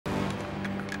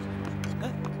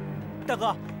大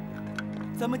哥，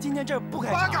咱们今天这儿不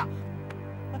开场。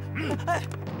哎，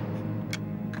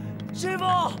师傅，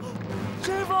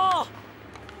师傅！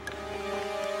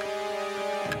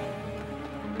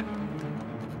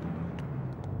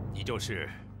你就是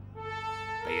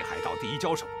北海道第一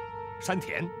高手山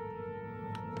田。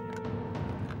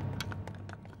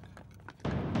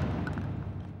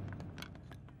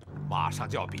马上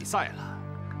就要比赛了，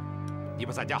你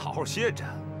不在家好好歇着，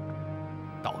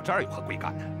到这儿有何贵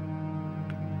干呢？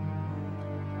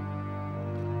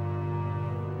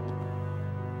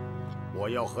我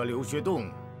要和刘学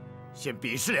栋先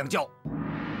比试2跤。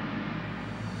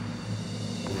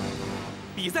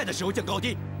比赛的时候见高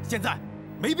低，现在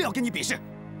没必要跟你比试。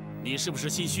你是不是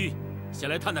心虚，先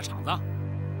来探探场子？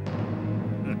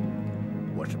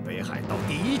我是北海道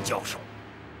第一高手，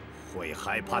会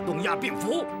害怕东亚病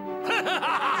夫？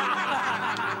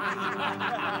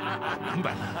明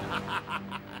白了，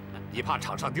你怕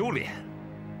场上丢脸，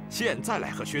现在来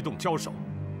和学栋交手，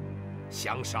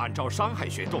想是按照伤害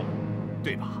学栋，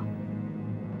对吧？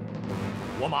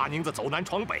我马宁子走南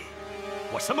闯北，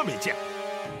我什么没见过。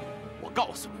我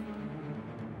告诉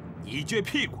你，你一撅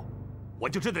屁股，我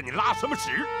就知道你拉什么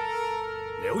屎。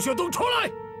刘学栋出来！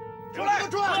出来！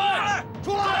出来！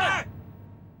出来！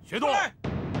学栋，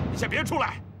你先别出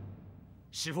来。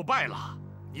师傅败了，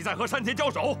你再和山田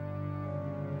交手。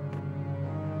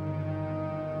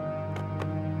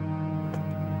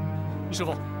师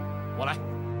傅，我来。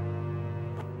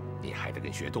你还得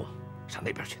跟学栋上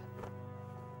那边去。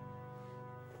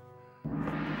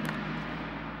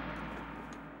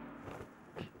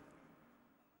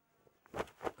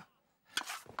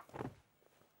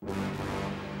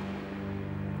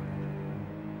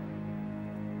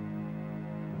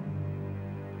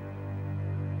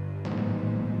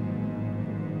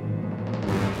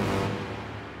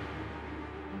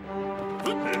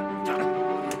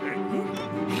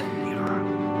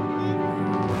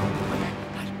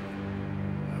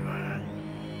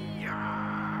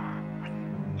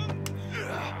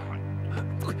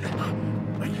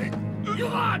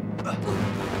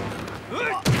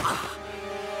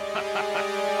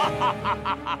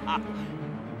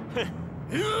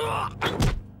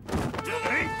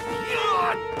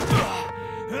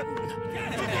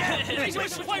为什么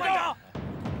使坏招？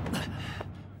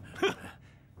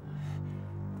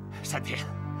山田，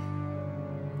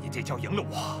你这跤赢了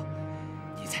我，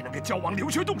你才能跟胶王刘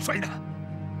学栋摔呢。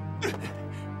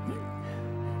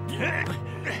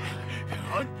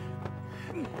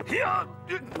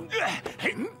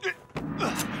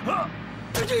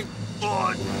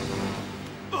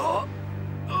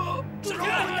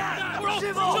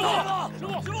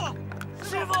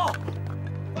师傅，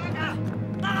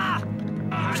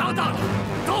上当了，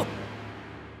走！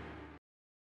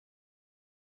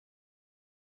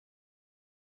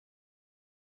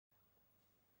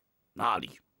那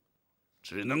里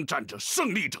只能站着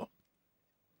胜利者。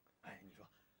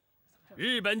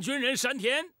日本军人山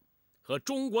田和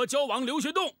中国胶王刘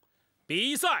学栋，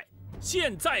比赛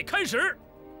现在开始。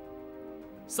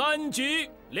3局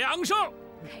2胜。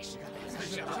开始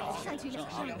了，3局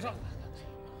2胜。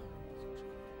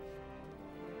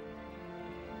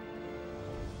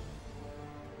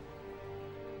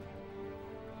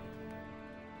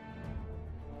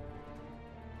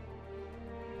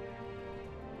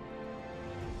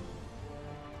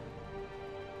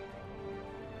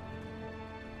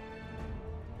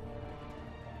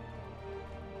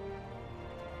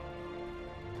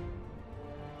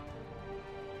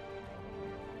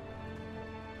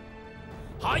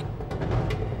嗨！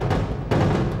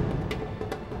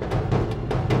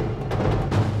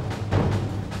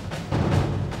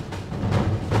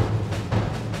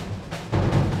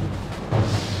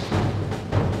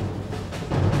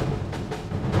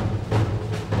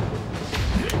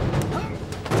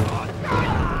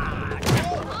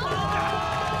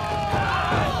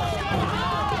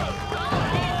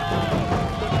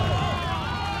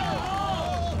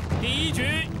第1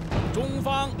局，中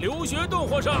方刘学栋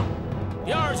获胜。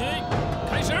第2局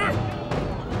开始。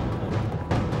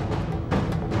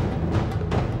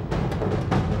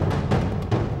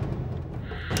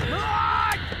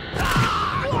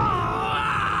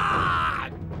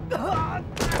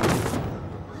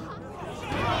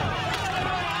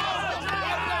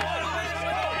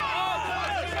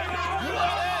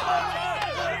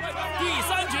第3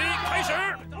局开始。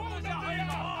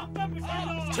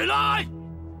起来，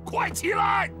快起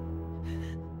来！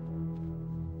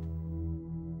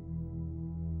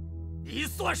你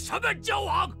算什么交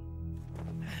往？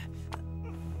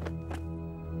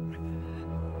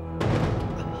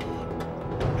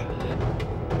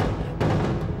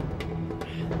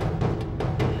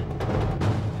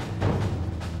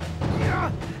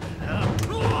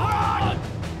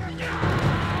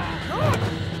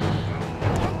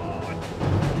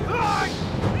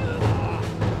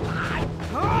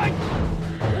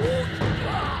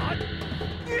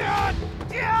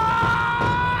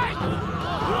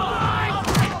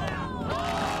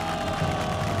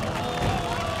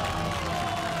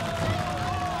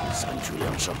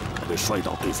摔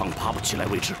到对方爬不起来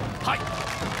为止。嗨！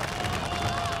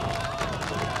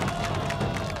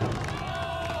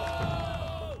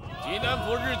济南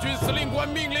府日军司令官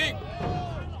命令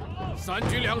，3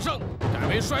局2胜，改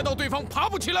为摔到对方爬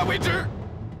不起来为止。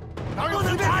哪有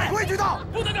随便改规矩的？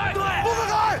不能改，对，不能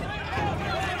改。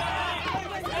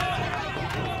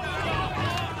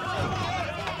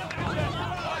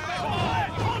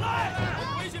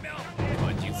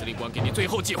川津司令官给你最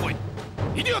后机会，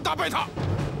一定要打败他！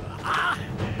啊！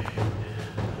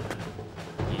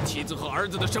你妻子和儿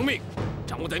子的生命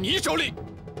掌握在你手里。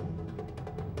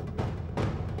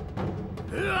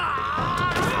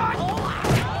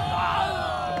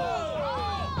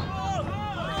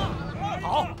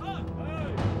好，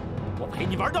我陪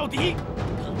你玩到底。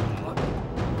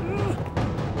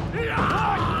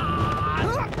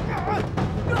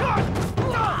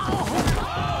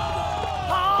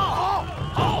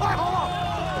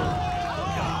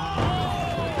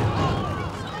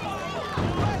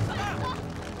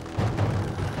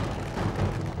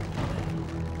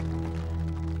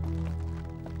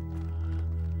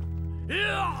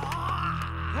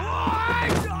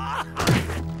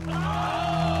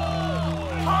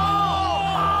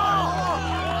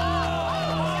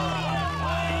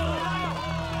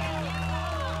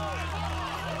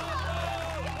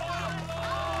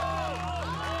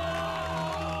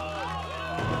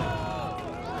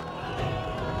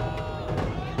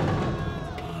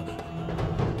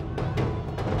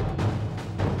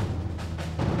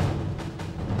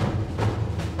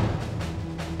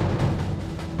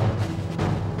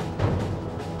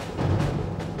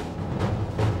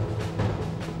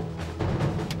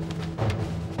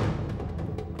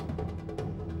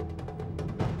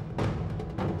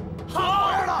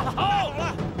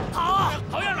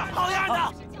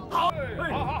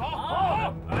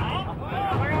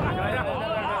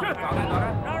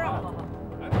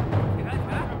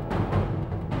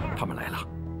他们来了。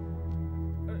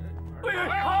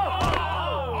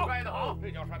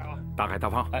大海大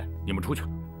方，哎，你们出去。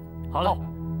好了。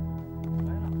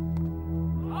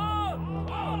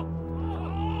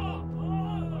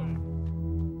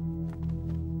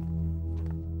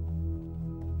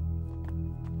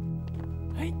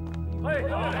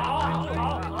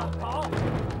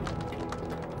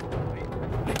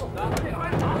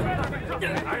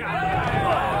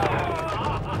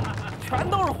全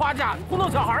都是花架，糊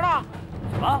弄小孩呢？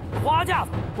什么花架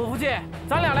子？不服气，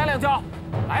咱俩来2跤，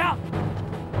来呀！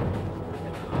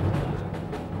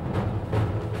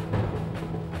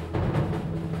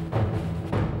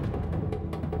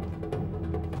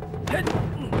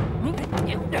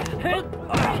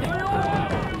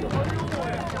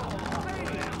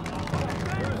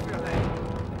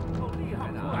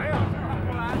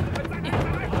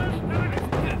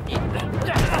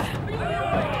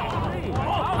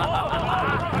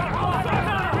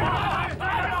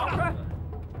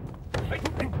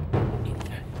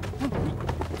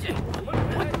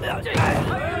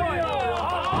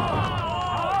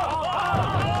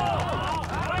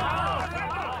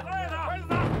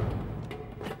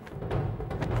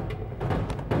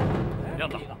亮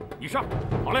子，你上，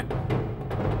好嘞。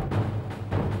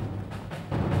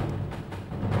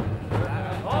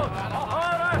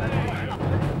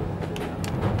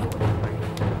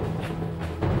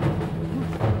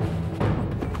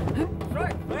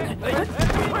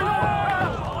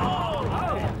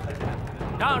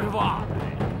张师傅，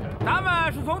咱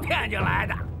们是从天津来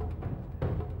的，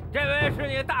这位是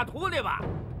你大徒弟吧？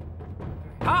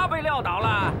他被撂倒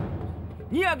了，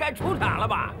你也该出场了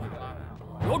吧？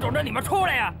有种的你们出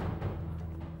来呀！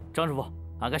张师傅，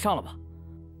俺该上了吧？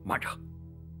慢着，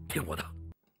听我的。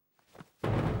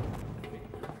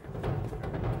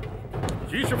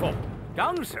徐师傅，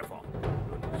张师傅，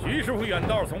徐师傅远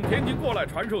道从天津过来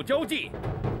传授交际，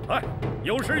哎，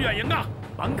有失远迎啊！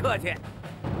甭客气，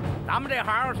咱们这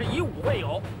行是以武会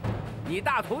友。你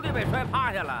大徒弟被摔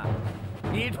趴下了，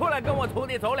你出来跟我徒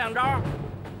弟走2招，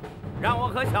让我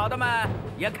和小的们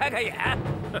也开开眼。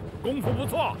功夫不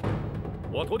错，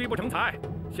我徒弟不成才，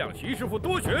向徐师傅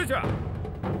多学学。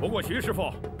不过徐师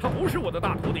傅他不是我的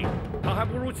大徒弟，他还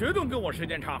不如学栋跟我时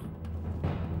间长。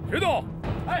学栋，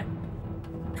哎，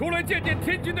出来见见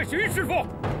天津的徐师傅。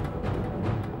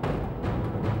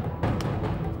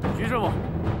徐师傅，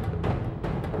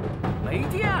没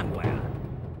见过呀。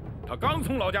他刚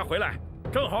从老家回来，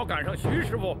正好赶上徐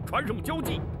师傅传授交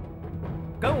际。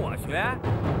跟我学？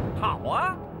好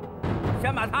啊，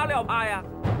先把他撂趴呀。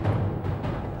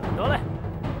得嘞。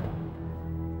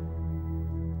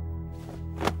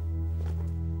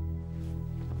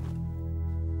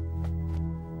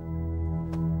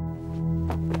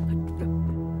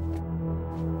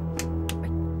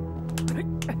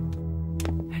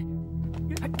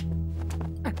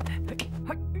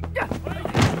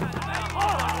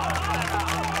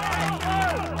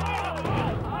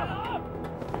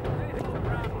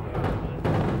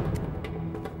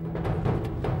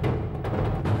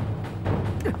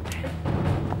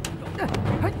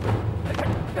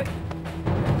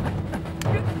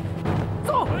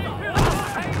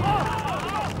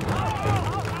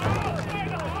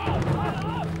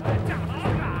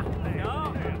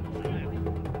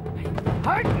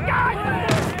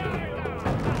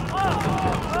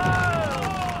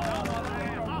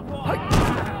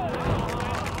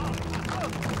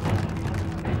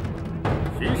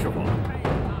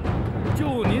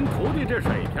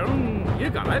也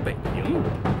敢来北平，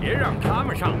别让他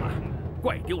们上了，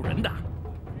怪丢人的。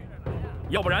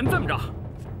要不然这么着，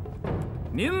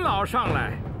您老上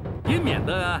来，也免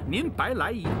得您白来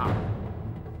一趟。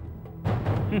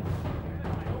哼。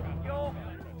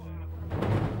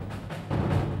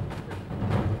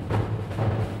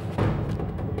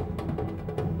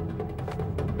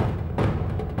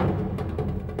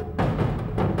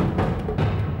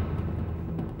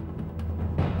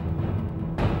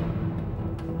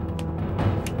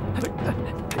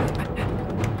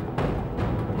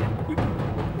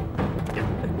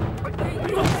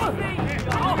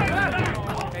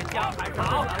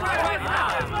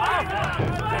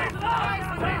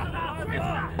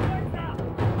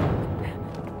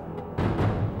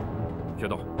 学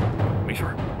东，没事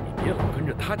儿，你别老跟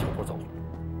着他脚步走。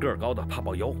个儿高的怕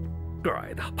抱腰，个儿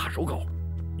矮的怕手铐，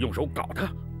用手搞他。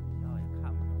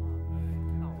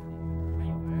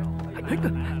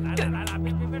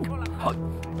好，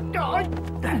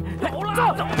走了，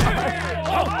走，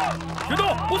好，学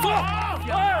东，不错。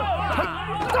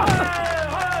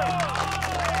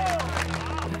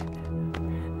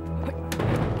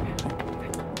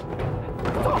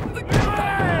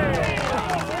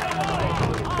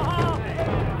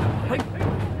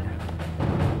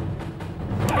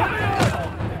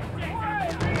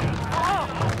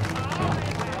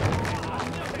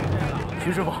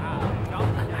徐师傅，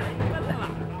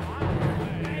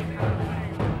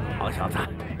好小子，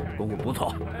功夫不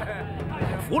错，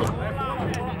服了。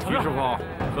徐师傅，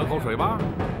喝口水吧。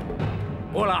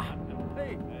不了，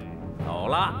走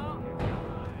了。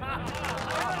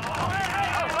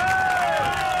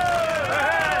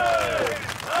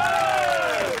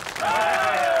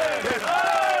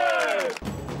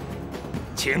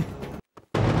请。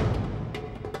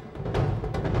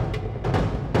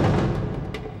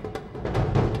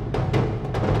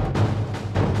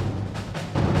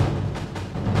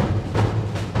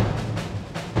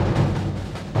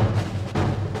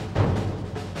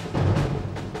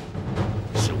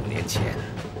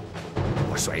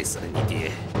 摔死了你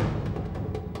爹，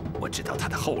我知道他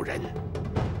的后人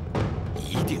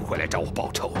一定会来找我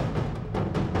报仇，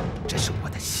这是我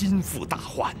的心腹大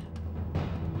患。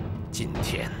今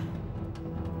天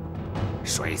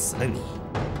摔死了你，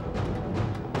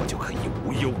我就可以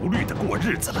无忧无虑的过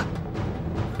日子了。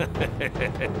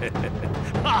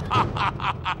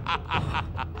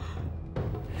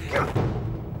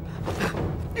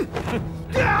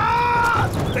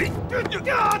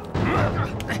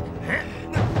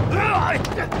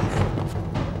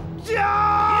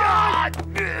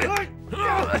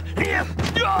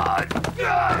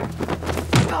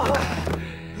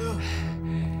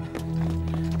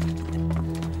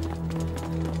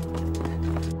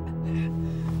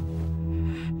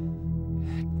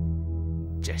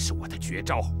这是我的绝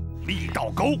招——力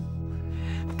道钩。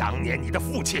当年你的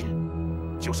父亲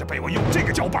就是被我用这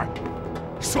个脚板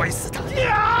摔死的。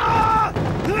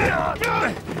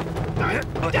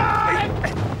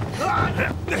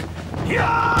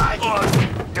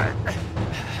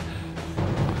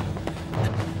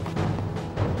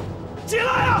起来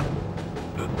呀！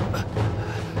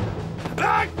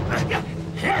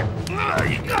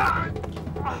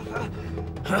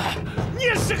你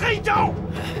也是黑招！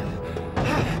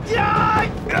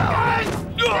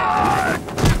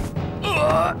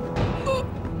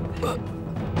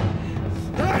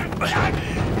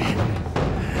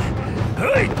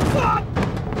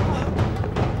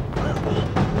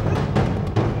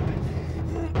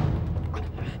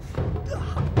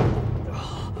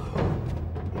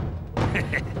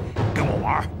跟我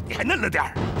玩，你还嫩了点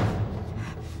儿。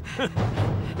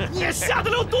你也下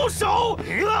得了毒手！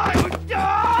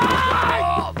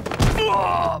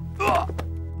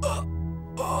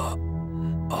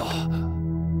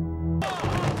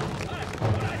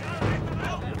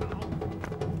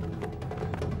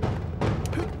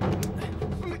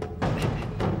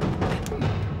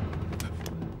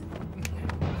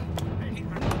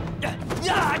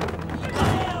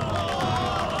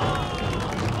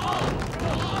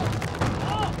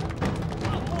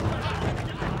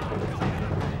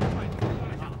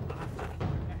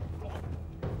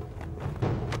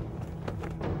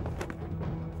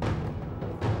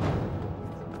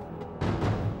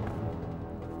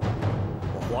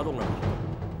滑动了吧？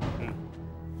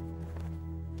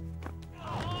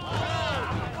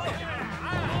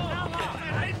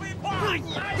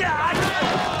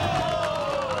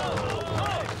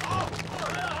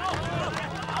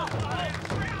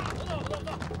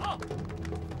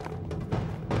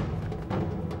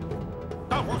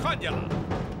大伙儿看见了，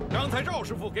刚才赵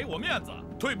师傅给我面子，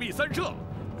退避三舍，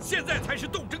现在才是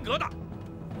动真格的。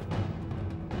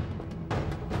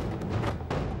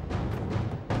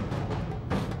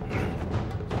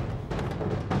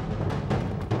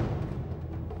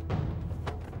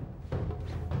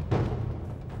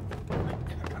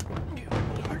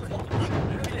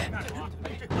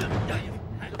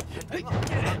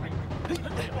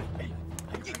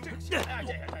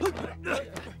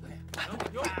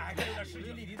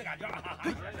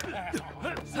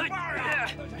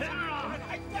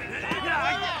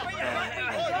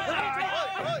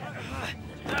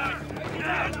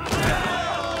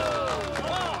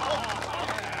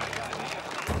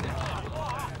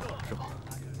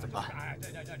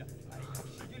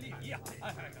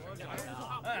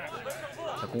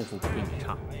功夫不比你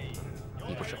差，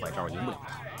你不使坏招赢不了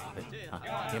他。啊，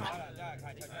明白。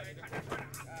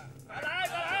来！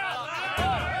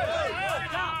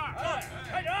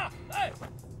开始！哎！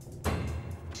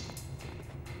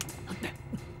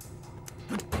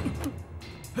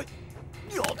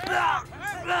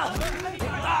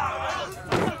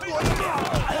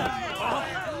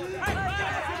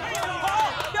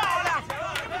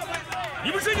你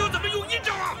们水友怎么用阴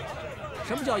招啊？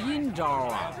什么叫阴招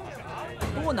啊？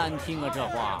多难听啊！这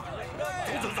话。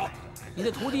走！你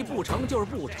的徒弟不成就是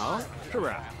不成，是不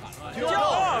是？就是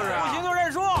啊，不行就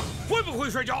认输。会不会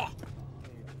摔跤？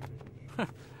哼，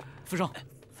福生，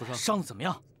伤得怎么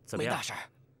样？怎么样？没大事，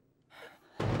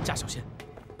加小心。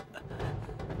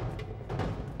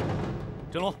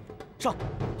振龙，上！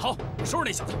好，我收拾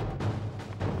那小子。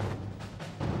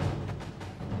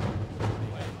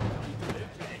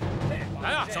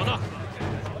来啊，小子，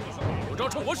有招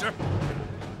冲我使。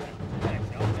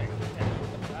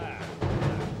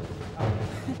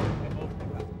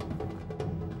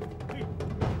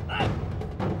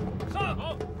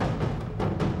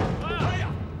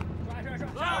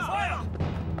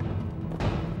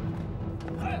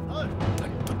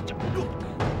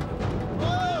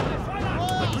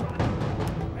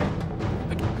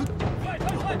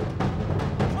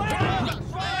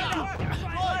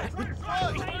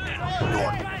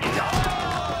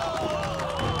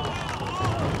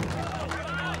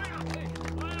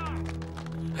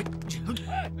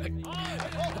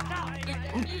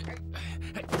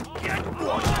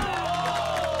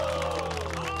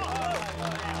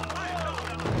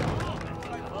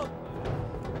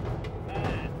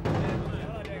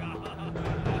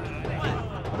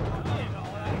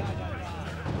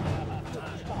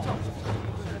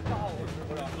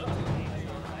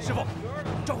师傅，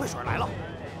赵会水来了。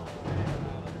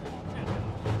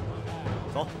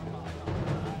走。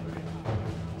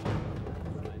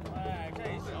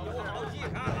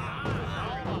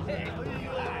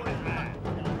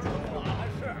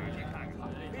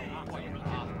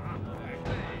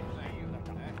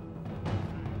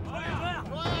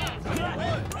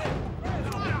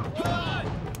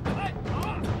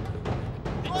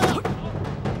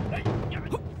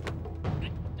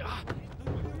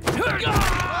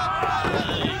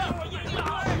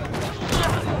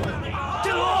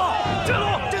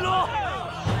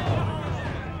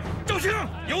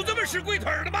有这么使跪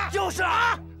腿的吗？就是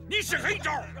啊！你使黑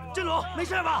招。振龙，没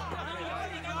事吧？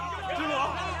振龙，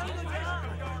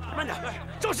慢点。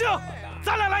赵兴，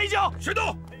咱俩来一脚。学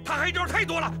东，他黑招太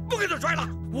多了，不给他摔了。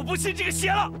我不信这个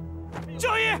邪了。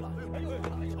教一。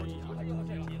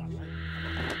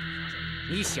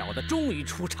你小子终于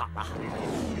出场了。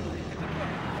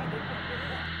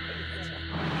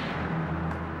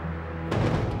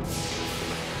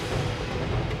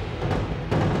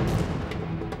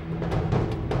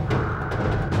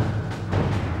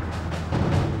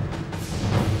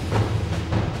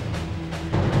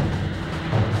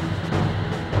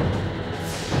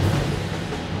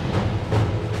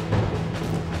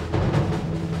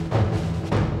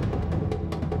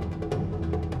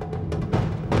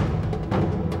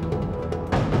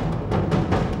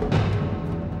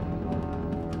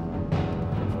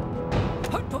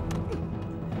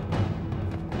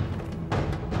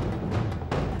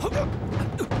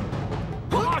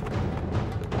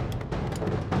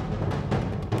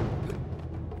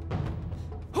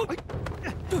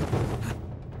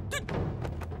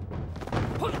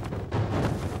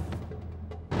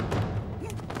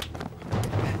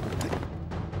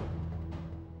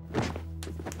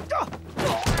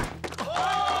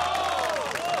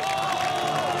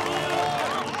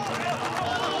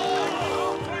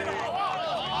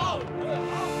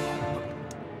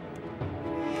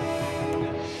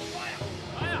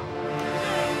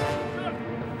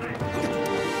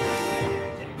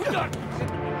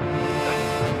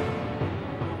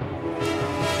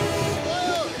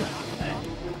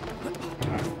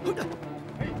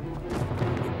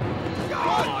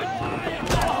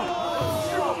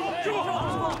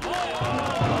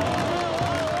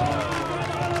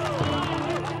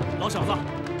老小子，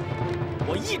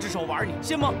我一只手玩你，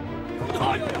信吗？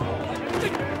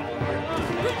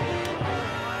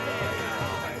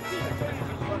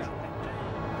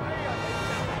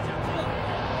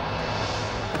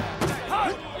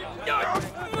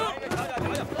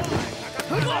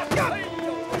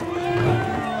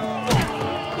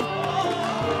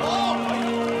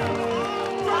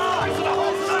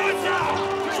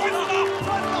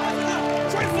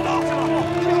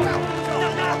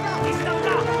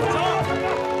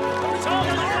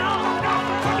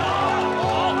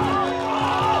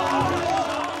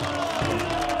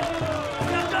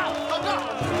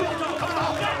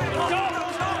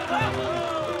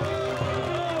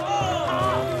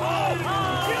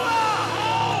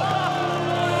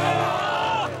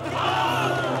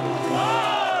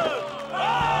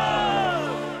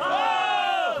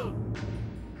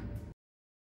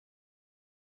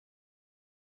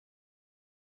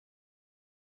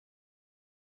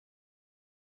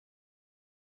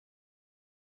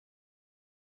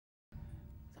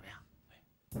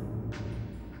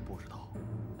不知道。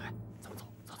哎，咱们走。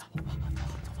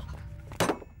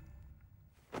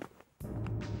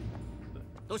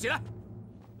都起来！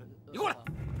你过来，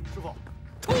师傅，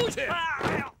出去！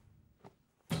哎呀，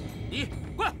你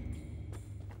过来，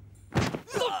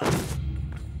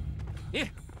你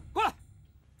过来，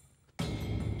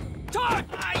站！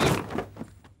哎呀，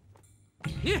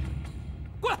你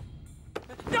过来，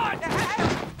站！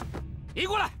你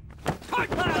过来，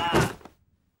站！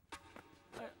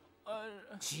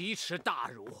奇耻大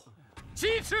辱！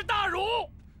奇耻大辱！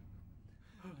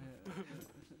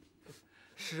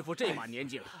师傅这把年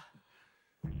纪了，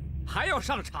还要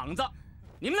上场子，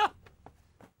你们呢？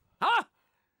啊！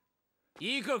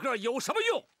一个个有什么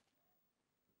用？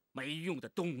没用的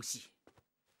东西！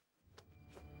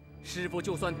师傅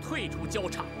就算退出教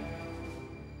场，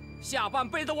下半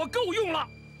辈子我够用了。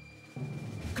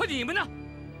可你们呢？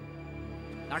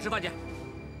哪儿吃饭去？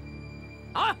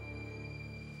啊！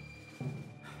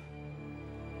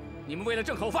你们为了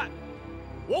挣口饭，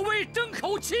我为争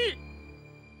口气。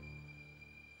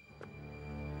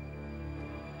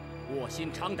卧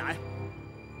薪尝胆，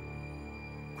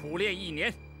苦练1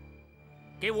年，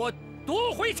给我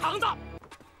夺回场子！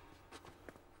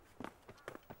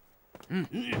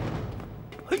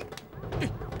嘿，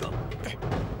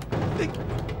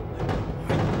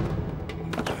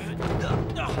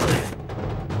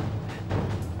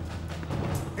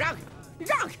让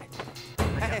开！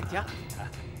哎，行，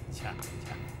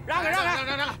让开！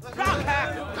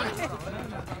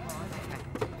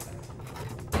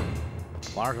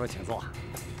王师傅，请坐。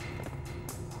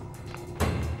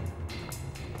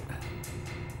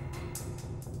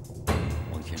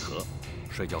王天河，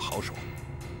摔跤好手，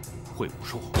会武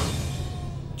术，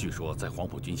据说在黄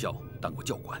埔军校当过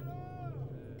教官。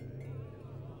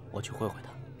我去会会他。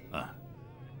嗯。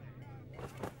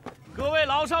各位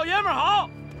老少爷们好！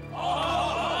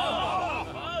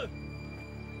好！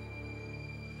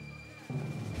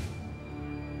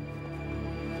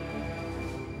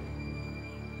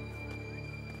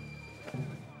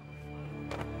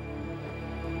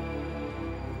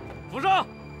福生，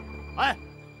哎，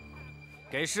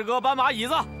给师哥搬把椅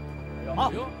子。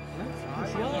好。行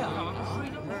呀。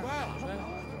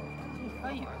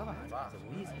搬椅子干嘛？怎么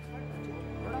意思？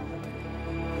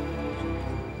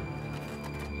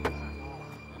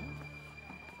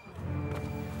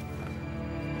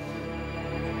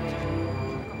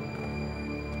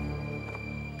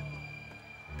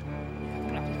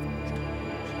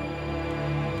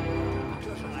这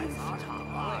是来砸场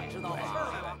了，知道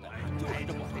吧？就是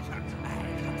这么回事。哎，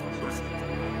看怎么行。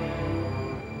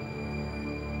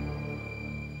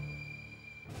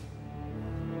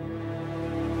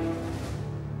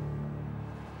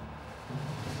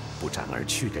不战而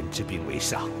屈人之兵为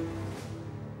上。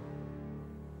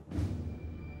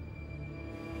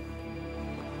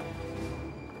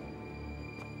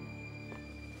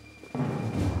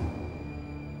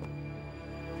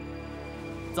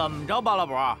怎么着，巴拉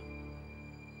伯？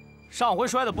上回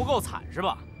摔得不够惨是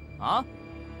吧？啊，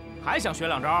还想学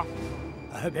两招？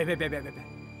别！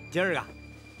今儿个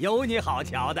有你好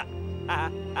瞧的。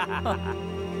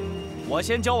我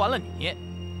先教完了你，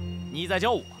你再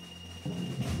教我。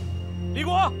李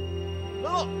果，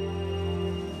来了。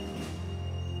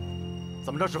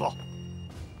怎么着，师傅？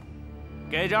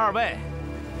给这2位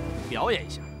表演一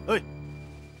下。哎。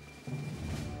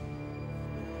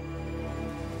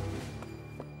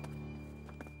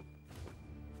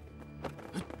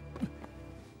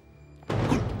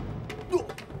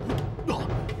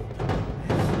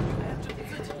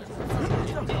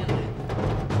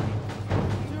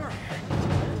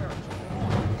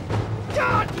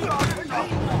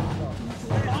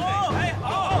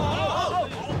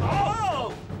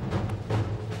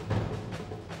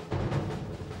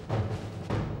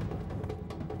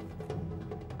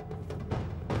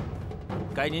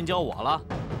该您教我了。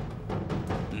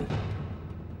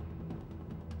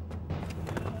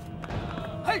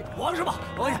嘿，王师傅，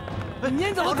王爷，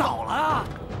您怎么走了啊？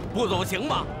不走行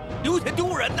吗？留下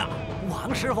丢人呐！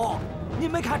王师傅，您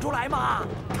没看出来吗？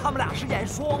他们俩是演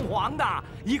双簧的，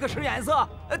一个使眼色，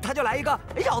他就来一个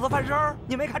咬字翻身，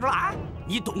你没看出来？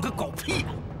你懂个狗屁呀！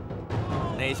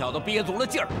那小子憋足了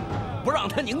劲儿，不让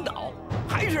他拧倒，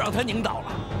还是让他拧倒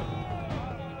了。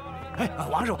哎，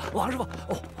王师傅，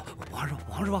哦，王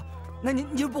师傅，那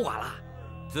您就不管了。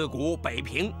自古北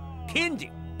平、天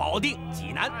津、保定、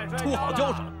济南出好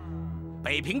交手，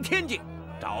北平、天津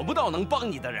找不到能帮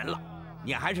你的人了，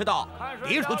你还是到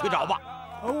别处去找吧。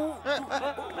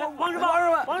王师傅，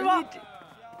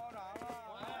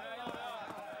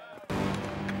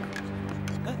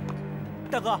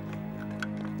大哥，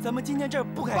咱们今天这儿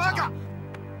不开场。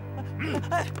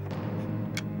哎，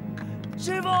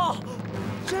师傅，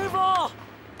师傅！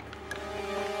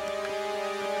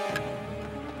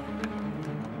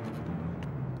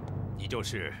你就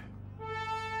是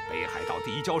北海道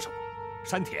第一高手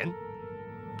山田。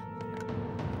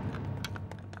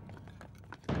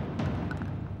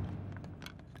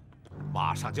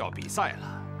马上就要比赛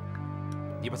了，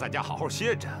你不在家好好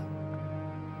歇着，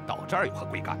到这儿有何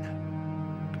贵干呢？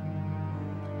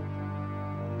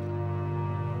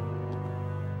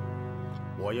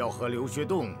我要和刘学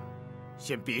栋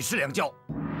先比试2跤。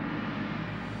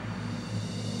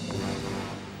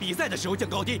比赛的时候降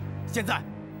高低，现在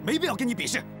没必要跟你比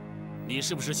试。你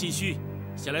是不是心虚，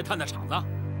先来探探场子？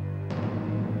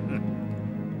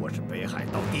我是北海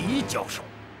道第一高手，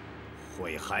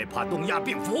会害怕东亚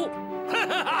病夫？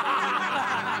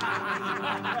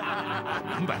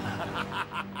明白了，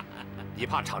你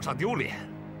怕场上丢脸，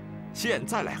现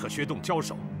在来和学栋交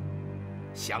手，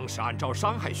想是按照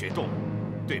伤害学栋，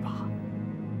对吧？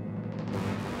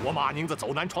我马宁子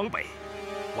走南闯北，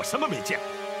我什么没见过。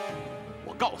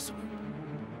我告诉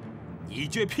你，你一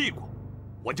撅屁股，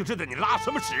我就知道你拉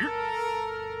什么屎。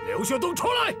刘学栋出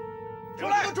来！出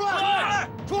来！出来！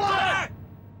出来！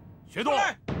学栋，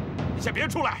你先别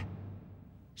出来。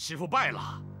师傅败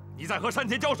了，你再和山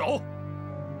田交手。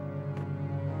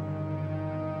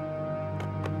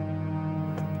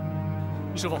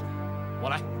师傅，我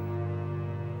来。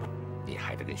你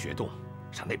还得跟学栋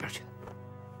上那边去。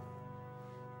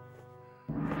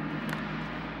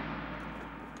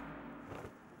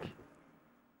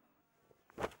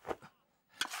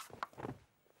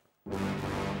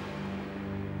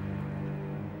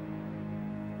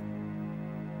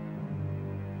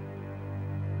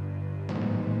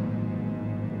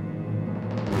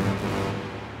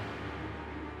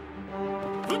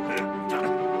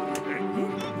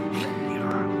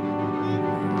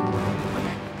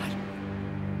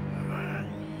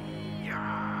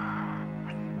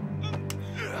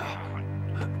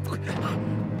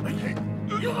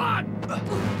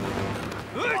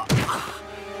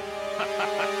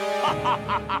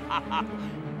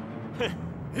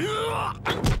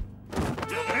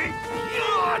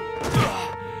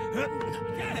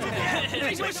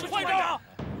你这是坏招！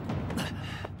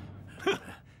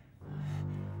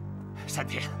山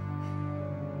田，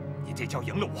你这跤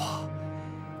赢了我，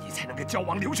你才能跟胶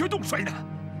王刘学栋摔呢。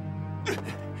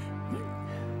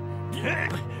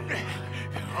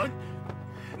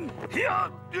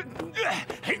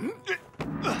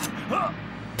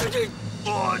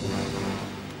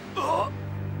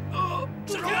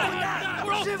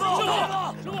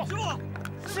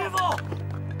师傅，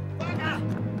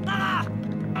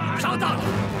上当了，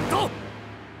走！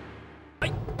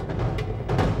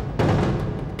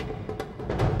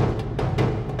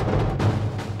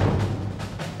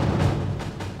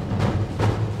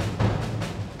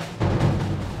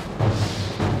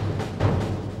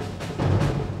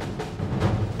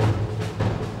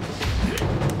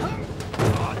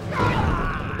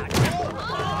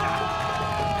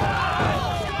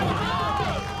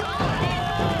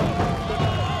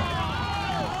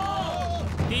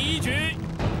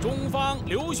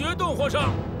刘学栋获胜。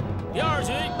第2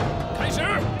局开始。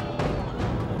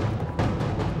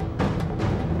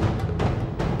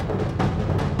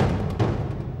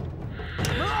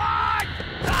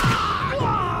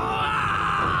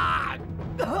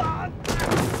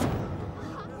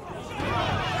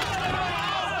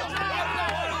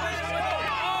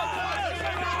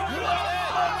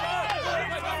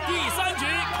第3局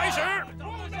开始。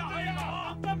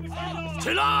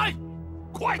起来，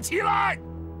快起来！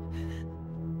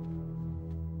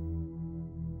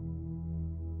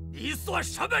你算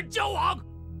什么交王？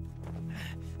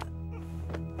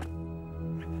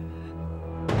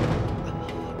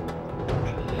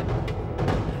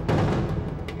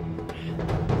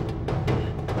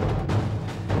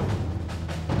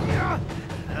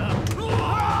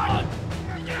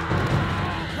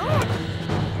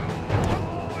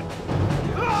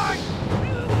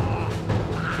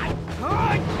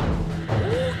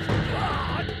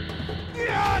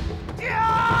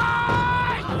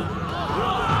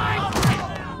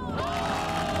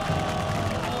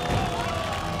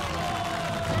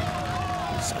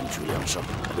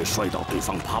被摔到对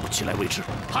方爬不起来为止。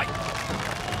嗨！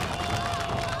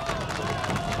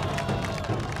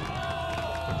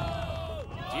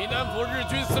济南府日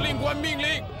军司令官命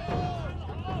令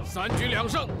，3局2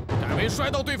胜，改为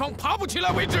摔到对方爬不起来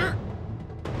为止。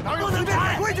不能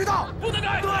改，规矩到，不能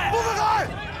改，对，不能改。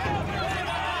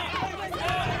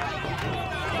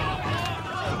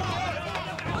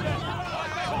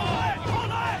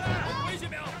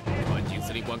关进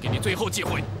司令官给你最后机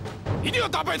会。一定要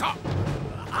打败他！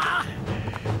啊！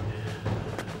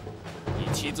你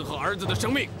妻子和儿子的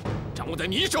生命掌握在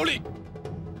你手里。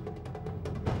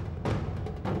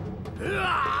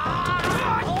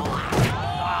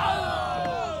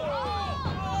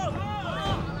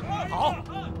好，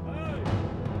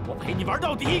我陪你玩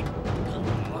到底。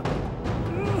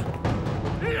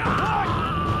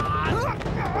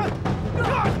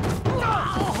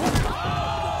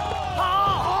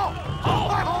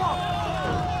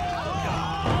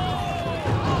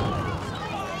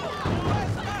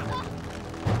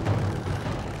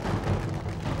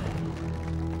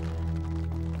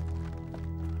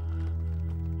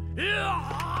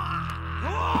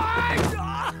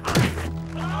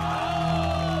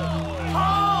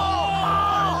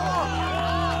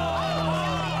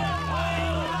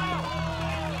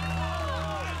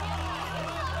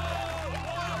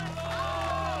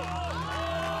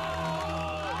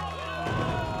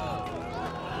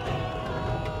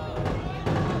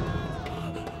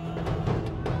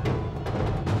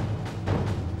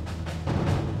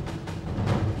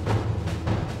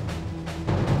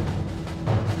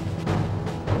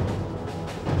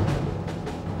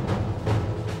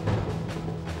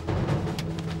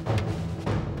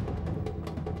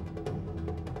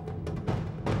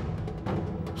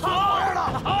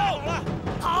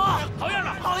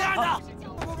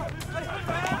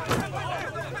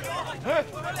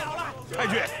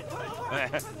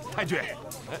 太君，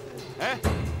哎，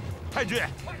太君，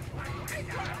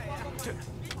这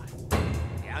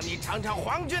让你尝尝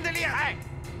皇军的厉害。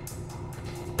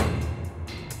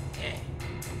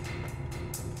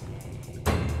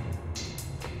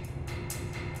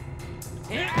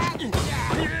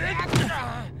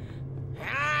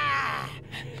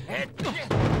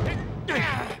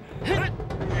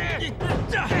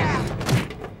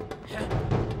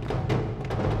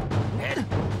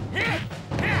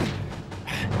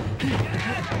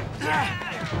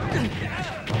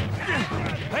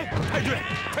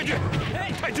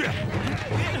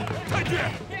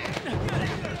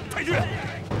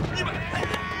你们，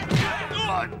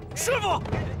师傅，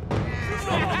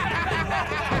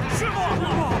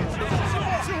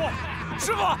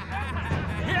师傅，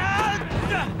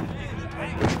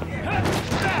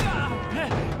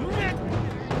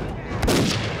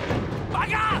八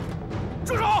嘎，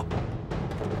住手！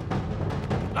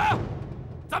来，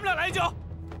咱们俩来一脚。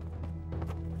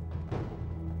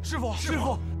师傅，师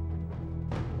傅。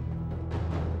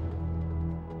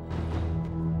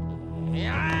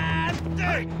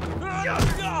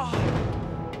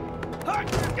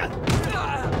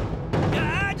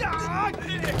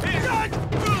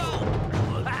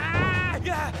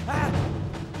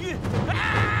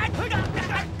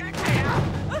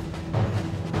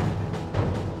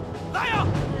 来呀！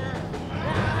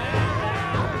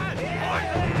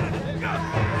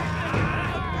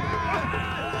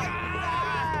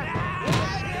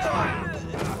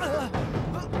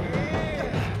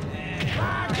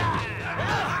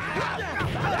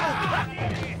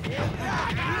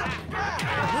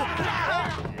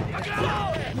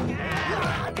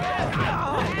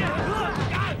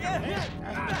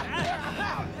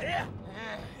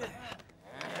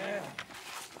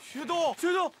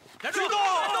学动！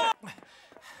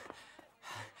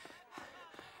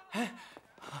哎，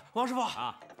王师傅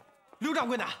啊，刘掌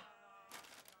柜呢？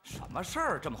什么事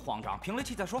儿这么慌张？平了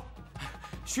气再说。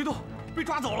徐栋被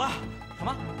抓走了。什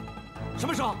么？什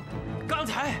么时候？刚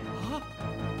才。啊！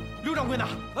刘掌柜呢？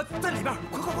在里边。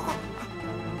快！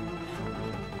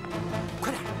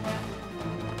快点！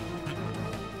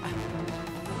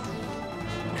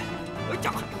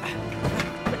掌柜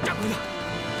的，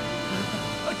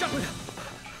掌柜的，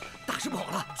大师跑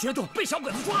了，学栋被小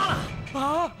鬼子抓了。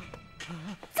啊！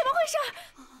怎么回事？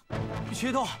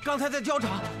学栋刚才在交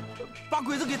场把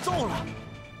鬼子给揍了，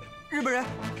日本人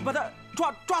把他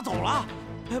抓走了，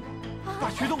把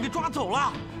学栋给抓走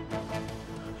了，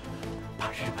把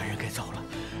日本人给揍了。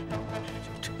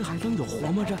这还能有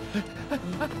活吗？这……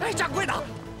哎，掌柜的，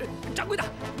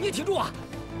你也挺住啊！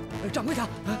掌柜的。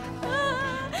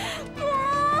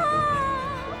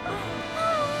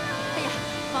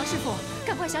 王师傅，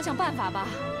赶快想想办法吧！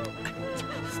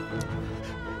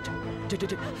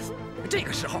这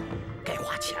个时候该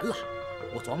花钱了。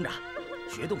我琢磨着，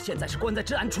学栋现在是关在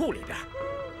治安处里边，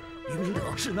于明德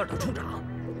是那儿的处长，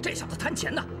这小子贪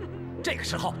钱呢。这个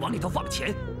时候往里头放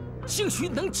钱，兴许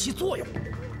能起作用。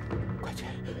快去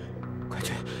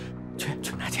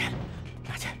拿钱！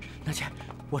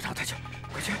我找他去，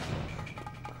快去！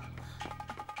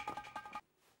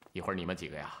一会儿你们几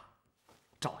个呀，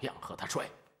照样和他睡。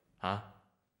 啊，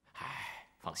哎，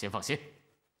放心，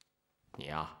你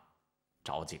呀，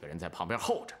找几个人在旁边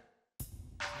候着，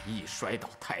一摔倒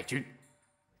太君，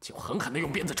就狠狠地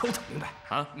用鞭子抽他。明白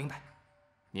啊？明白。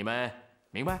你们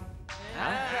明白？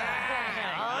啊？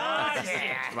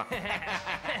是吧？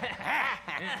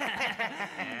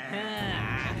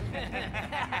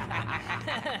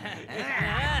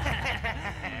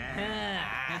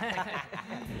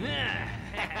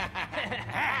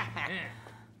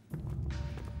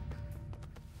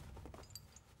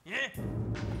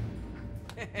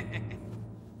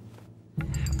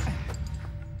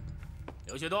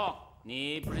刘学东，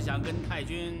你不是想跟太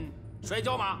君摔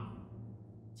跤吗？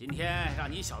今天让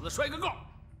你小子摔个够！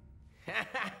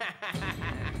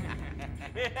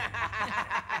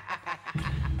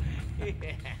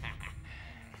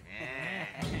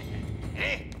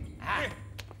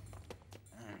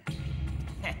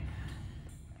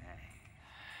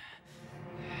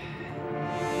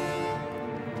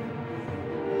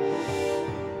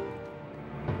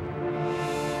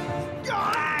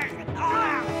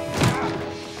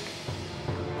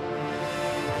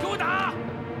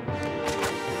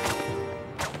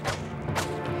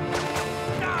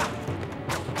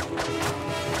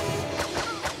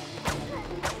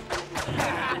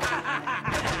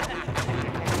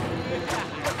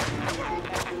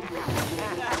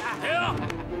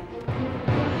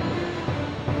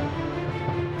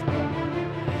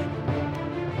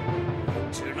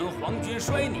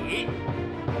摔你，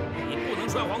你不能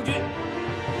摔皇军，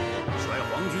摔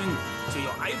皇军就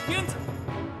要挨鞭子，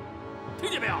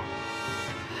听见没有？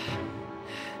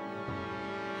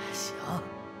行，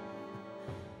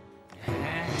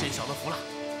这小子服了，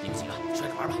你们几个摔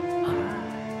着玩吧。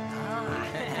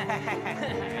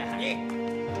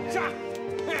你上！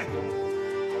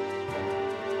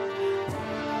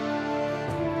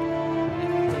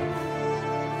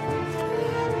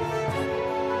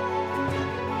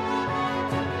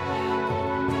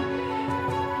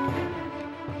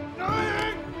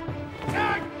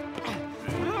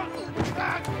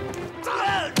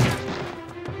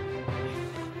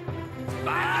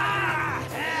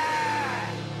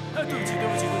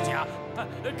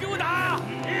给我打！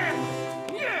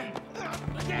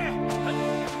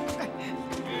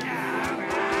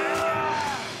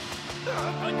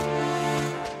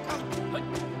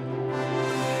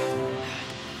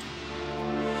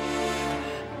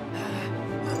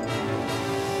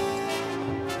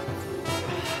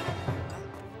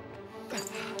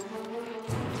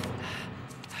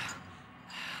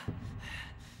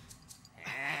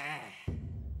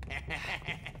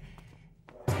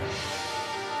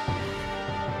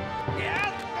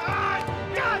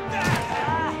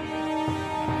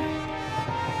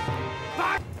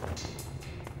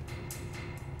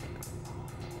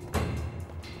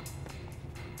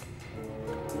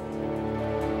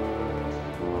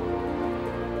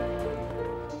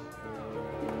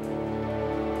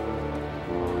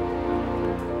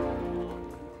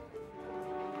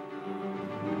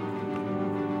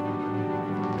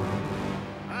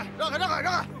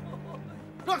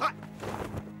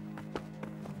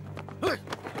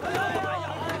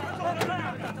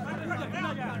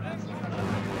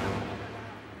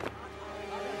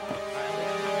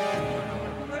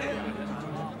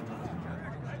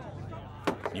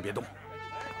你别动，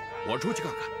我出去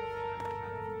看看。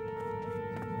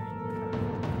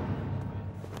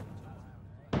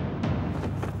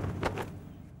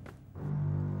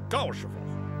赵师傅，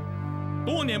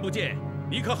多年不见，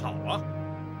你可好啊？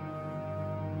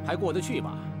还过得去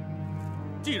吧？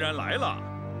既然来了，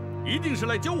一定是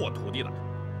来教我徒弟的，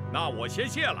那我先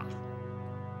谢了。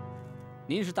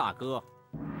您是大哥，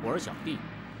我是小弟，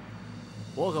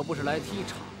我可不是来踢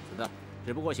场子的，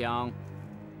只不过想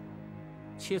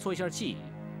切磋一下技艺。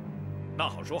那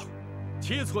好说，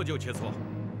切磋就切磋，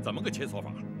怎么个切磋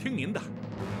法？听您的。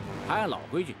还按老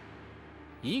规矩，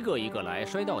一个一个来，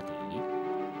摔到底。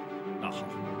那好，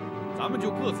咱们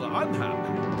就各自安排安排。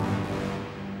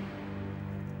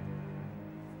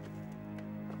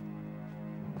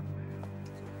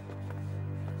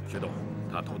学东，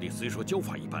他徒弟虽说教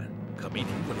法一般，可没停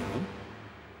过练功，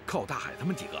靠大海他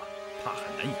们几个怕很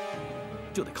难赢，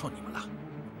就得靠你们了。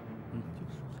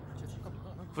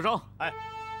福生，哎，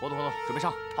活动活动，准备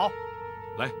上。好，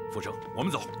来，福生，我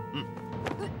们走。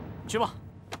去吧。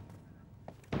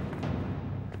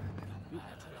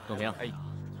东平，哎，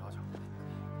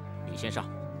你先上。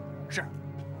是。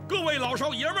各位老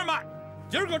少爷们们，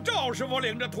今儿个赵师傅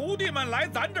领着徒弟们来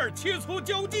咱这儿切磋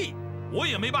交技，我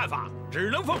也没办法，只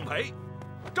能奉陪。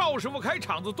赵师傅开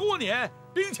场子多年，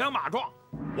兵强马壮，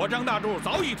我张大柱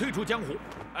早已退出江湖。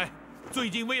哎，最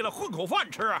近为了混口饭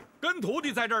吃，跟徒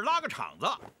弟在这儿拉个场子，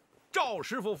赵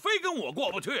师傅非跟我过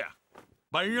不去，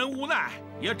本人无奈，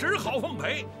也只好奉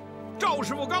陪。赵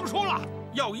师傅刚说了，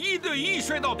要1对1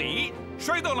摔到底，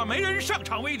摔到了没人上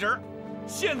场为止。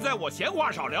现在我闲话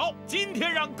少聊，今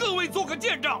天让各位做个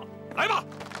见证，来吧！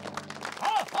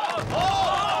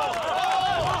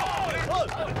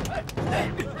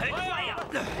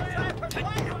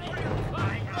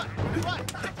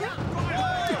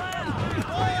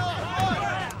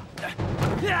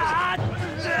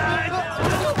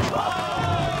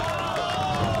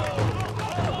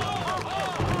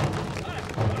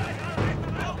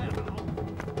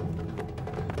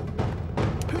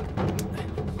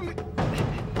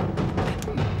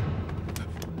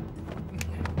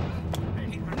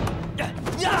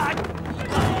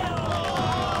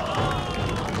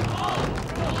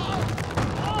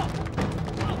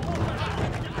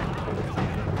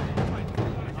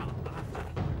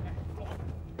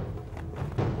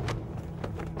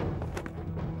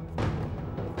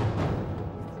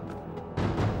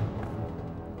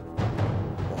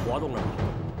活动了吗？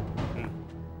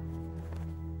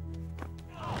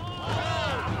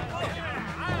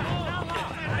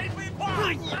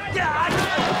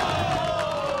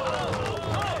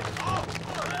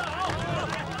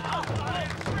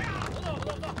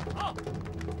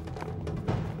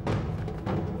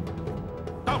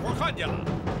大伙儿看见了，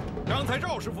刚才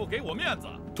赵师傅给我面子，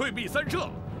退避三舍，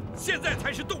现在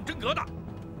才是动真格的。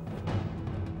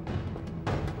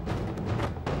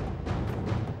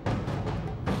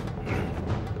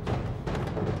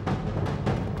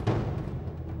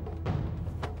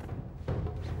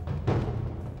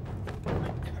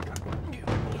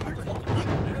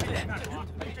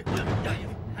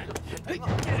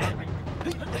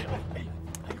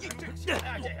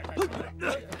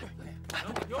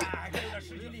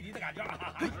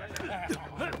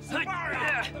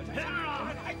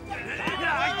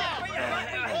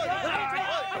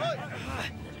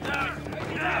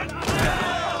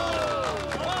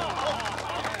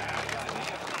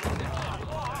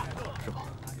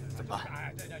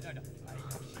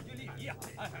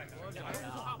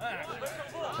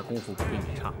他功夫不比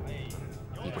你差，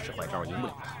你不使坏招赢不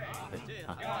了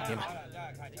他。啊，明白。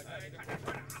开始，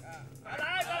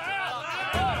来！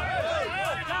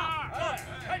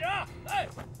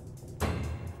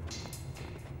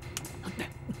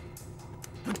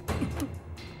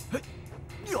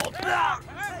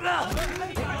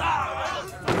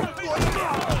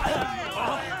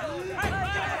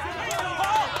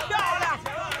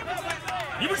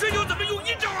你们睡觉怎么用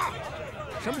阴招啊？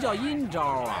什么叫阴招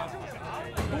啊？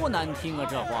多难听啊！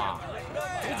这话。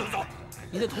走。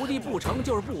你的徒弟不成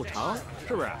就是不成，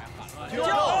是不是？就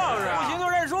是不行就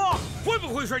认输。会不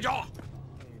会摔跤？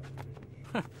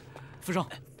哼，福生，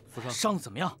伤得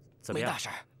怎么样？怎么样？没大事，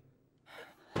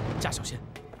加小心。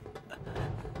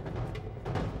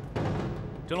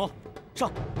真龙，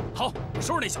上！好，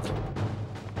收拾那小子。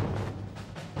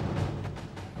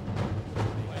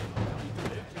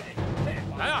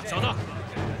来啊，小子，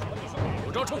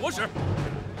有招冲我使。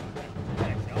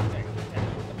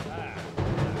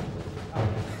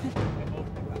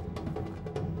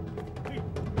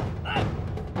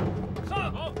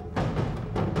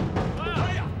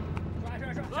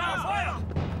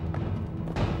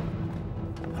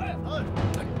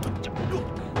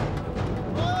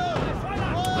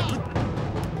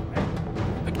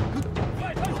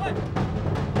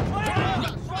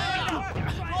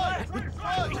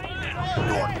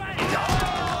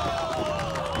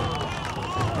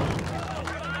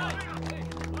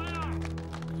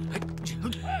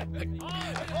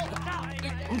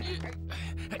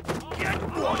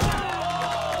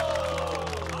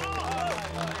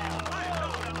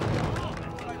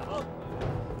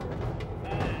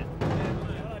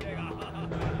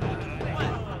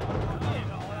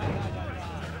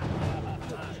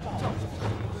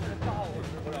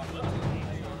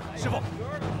师傅，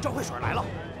赵会水来了。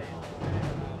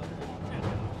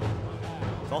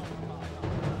走。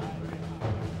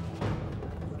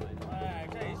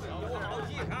这戏有好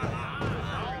戏看了。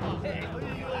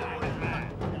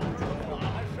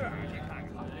是，你看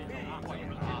看。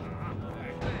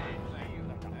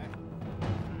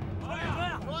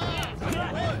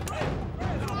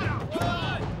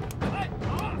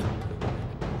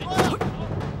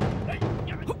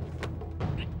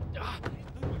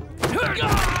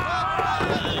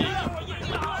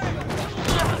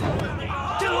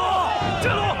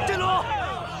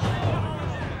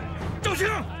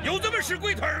有这么使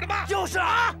龟腿的吗？就是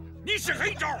啊！你使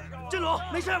黑招！振龙，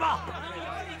没事吧？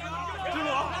振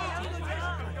龙，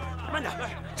慢点！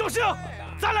赵兴，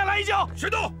咱俩来一脚！学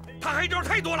东，他黑招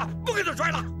太多了，不给他摔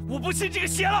了！我不信这个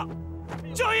邪了！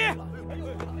交易！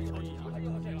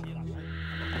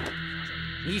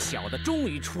你小子终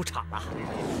于出场了！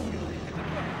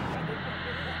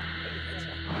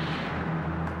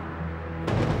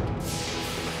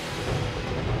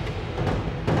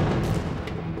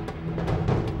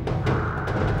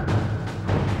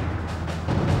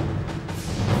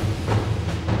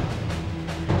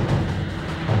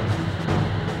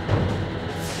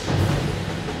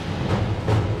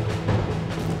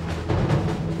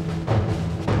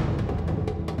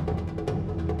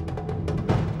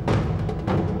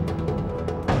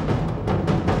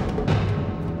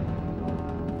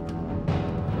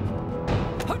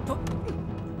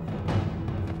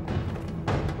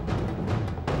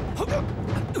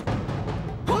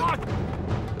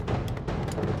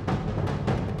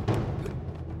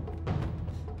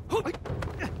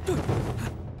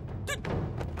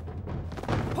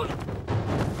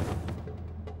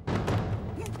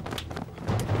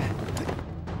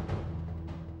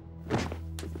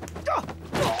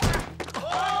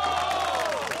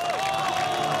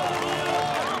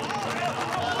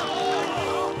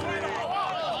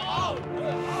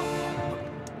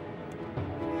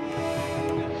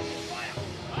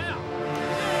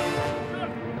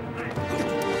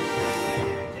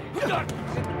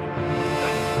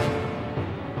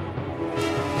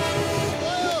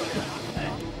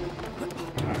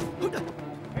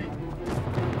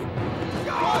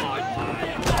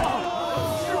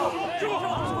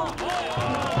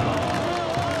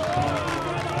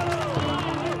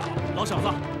老小子，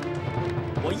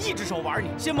我一只手玩你，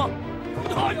信吗？不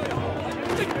知道。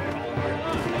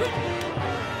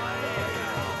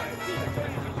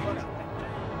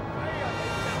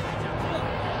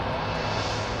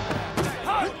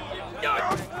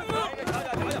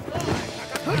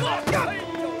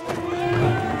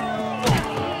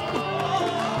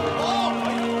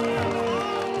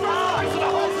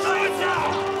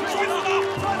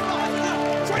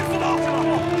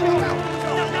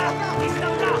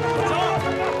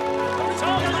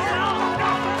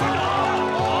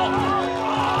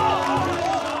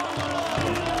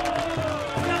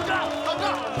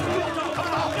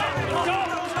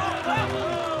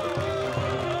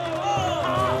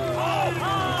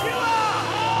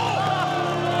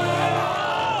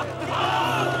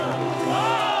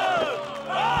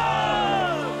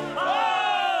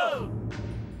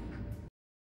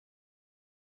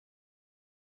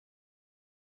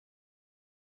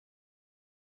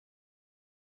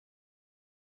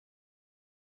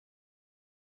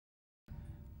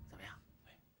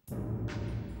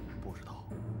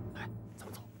哎，咱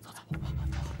们走，走。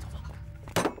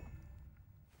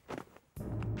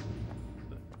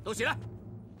都起来！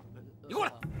你过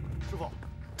来，师傅，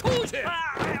出去！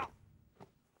哎呀，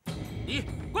你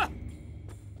过来，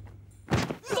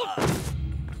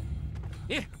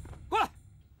你过来，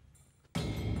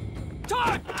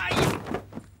站！哎呀，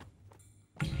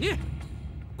你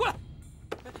过来，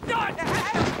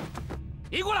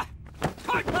你过来，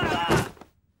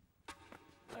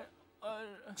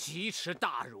奇耻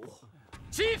大辱！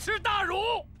奇耻大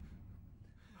辱！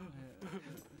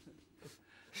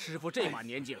师傅这把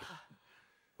年纪了，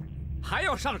还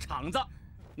要上场子，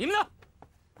你们呢？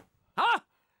啊！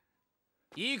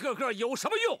一个个有什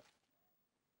么用？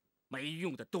没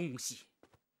用的东西！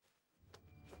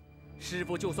师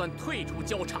傅就算退出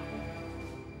教场，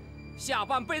下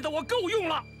半辈子我够用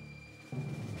了。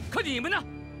可你们呢？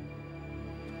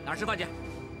哪儿吃饭去？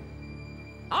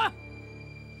啊！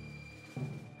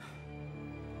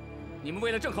你们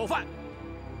为了挣口饭，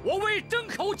我为争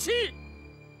口气。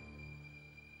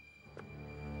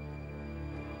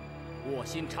卧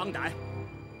薪尝胆，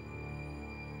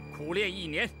苦练1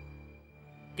年，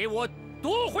给我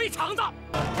夺回场子！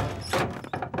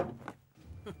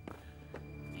哼，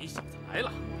你小子来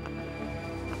了，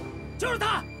就是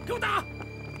他，给我打！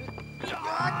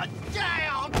这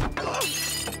样，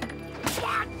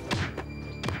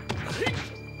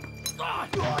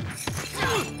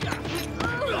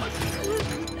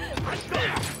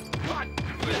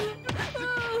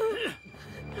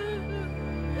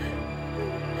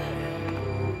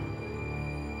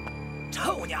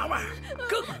臭娘们儿，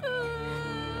哥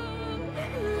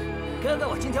哥，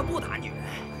我今天不打女人，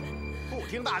不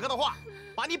听大哥的话，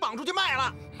把你绑出去卖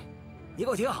了。你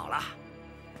给我听好了，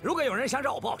如果有人想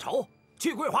找我报仇，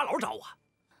去桂花楼找我。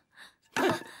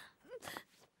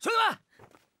兄弟们，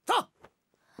走！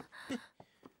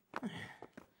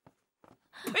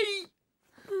呸！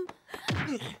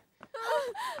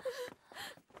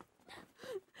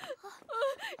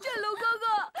镇龙哥哥，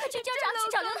快去教场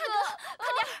去找刘大哥，快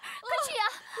点，快去呀！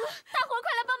大伙儿快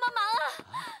来帮帮忙啊！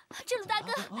镇鲁大哥，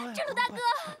镇鲁大哥！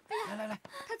来，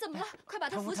他怎么了？快把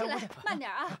他扶起来，慢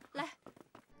点啊！来，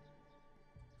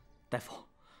大夫，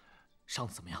伤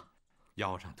得怎么样？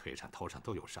腰上、腿上、头上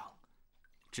都有伤，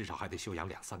至少还得休养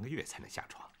2、3个月才能下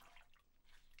床。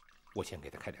我先给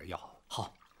他开点药。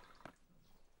好。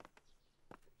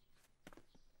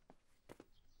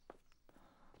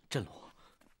镇鲁，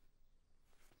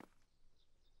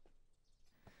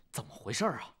怎么回事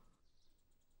啊？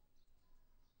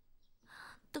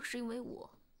都是因为我。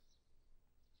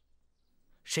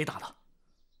谁打的？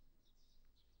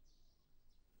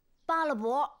扒了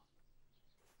脖。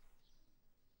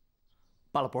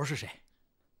扒了脖是谁？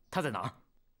他在哪儿？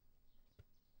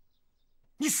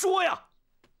你说呀！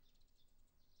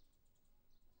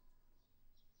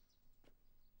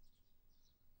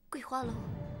桂花楼。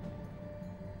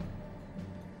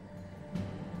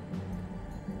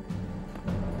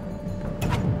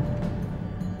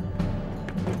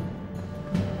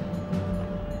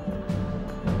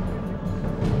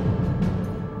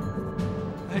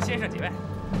先生几位？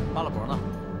扒了脖呢？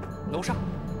楼上。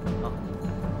啊。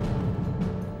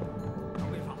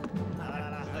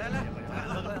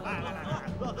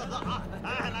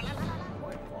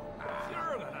今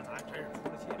儿个那咱真是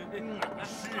出了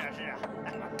气。是啊。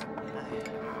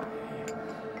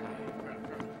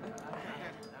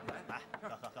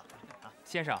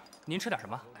先生，您吃点什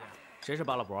么？谁是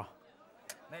扒了脖？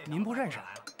您不认识？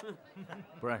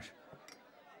不认识。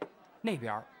那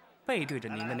边背对着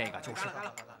您的那个就是。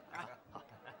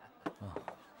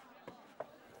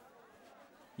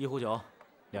1壶酒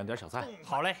2碟小菜。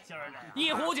好嘞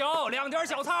，1壶酒，2碟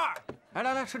小菜。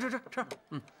来，吃。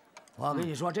我跟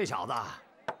你说，这小子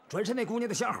准是那姑娘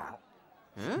的相好。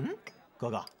哥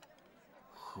哥，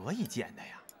何以见的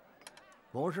呀？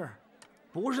不是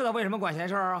他为什么管闲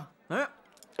事啊？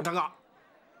大哥，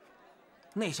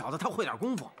那小子他会点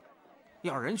功夫，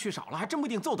要是人去少了，还真不一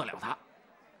定揍得了他。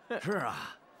是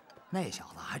啊，那小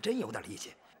子还真有点力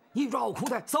气，一抓我裤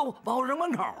带，嗖，把我扔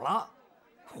门口了。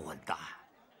混蛋！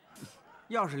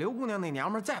要是刘姑娘那娘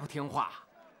们再不听话，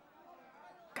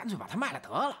干脆把他卖了得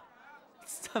了，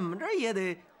怎么着也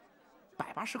得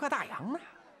180块大洋呢。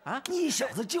啊，你小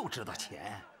子就知道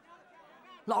钱，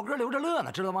老哥留着乐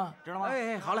呢，知道吗？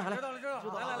哎，好嘞。知道了。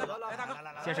来，大哥，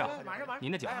先生，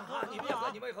您的酒。你别喝，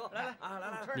你没喝。来，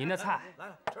您的菜。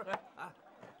来，吃。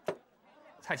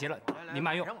菜齐了，您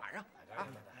慢用。晚上。来，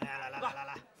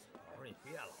我说你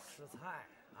别老吃菜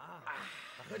啊！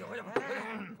喝酒，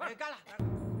快干了！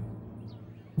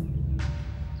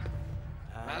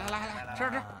来，吃。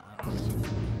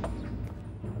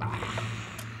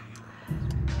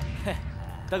嘿，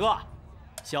大哥，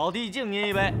小弟敬您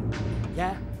一杯。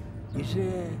呀，你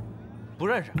是不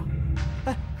认识啊？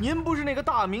哎，您不是那个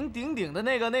大名鼎鼎的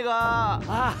那个啊？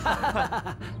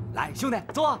来，兄弟，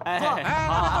坐。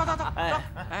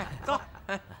走，走，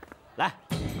来，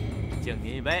敬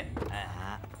您一杯。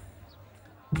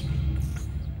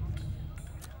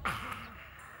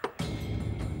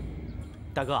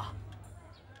大哥，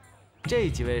这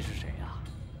几位是谁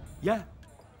呀？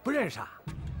不认识啊？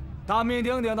大名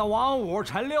鼎鼎的王五、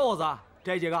陈六子，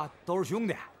这几个都是兄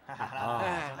弟。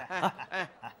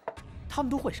他们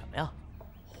都会什么呀？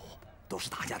都是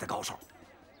打架的高手，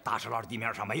大石老地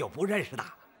面上没有不认识的。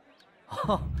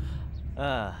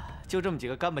就这么几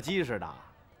个干巴鸡似的，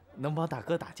能帮大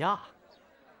哥打架？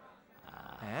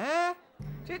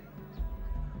这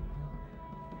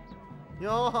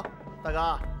哟，大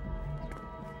哥，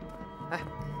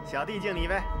小弟敬你一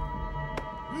杯。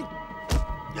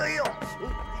哎呦！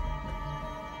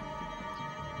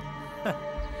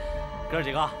哥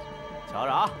几个，瞧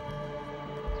着啊！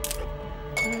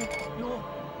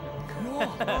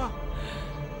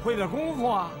会点功夫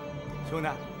啊，兄弟，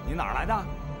你哪儿来的？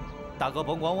大哥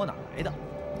甭管我哪儿来的，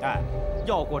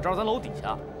要过招咱楼底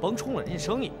下，甭冲了人家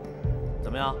生意，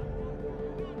怎么样？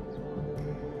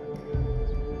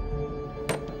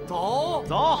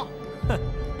走。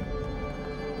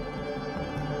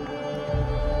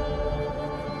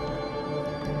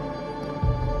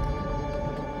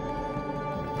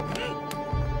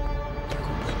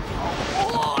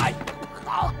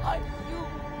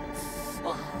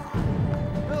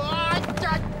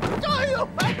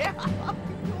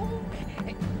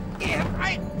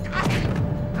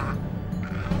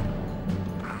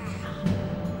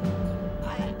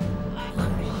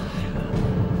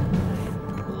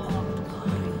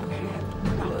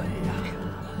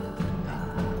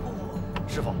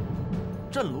师傅，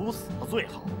震炉死了最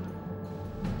好，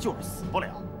就是死不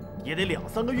了，也得2、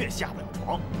3个月下不了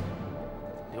床。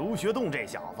刘学栋这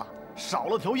小子少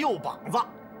了条右膀子，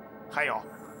还有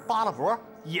扒拉伯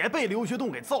也被刘学栋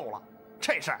给揍了。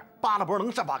这事儿扒拉伯能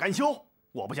善罢甘休？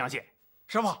我不相信。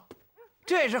师傅，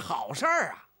这是好事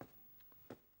儿啊！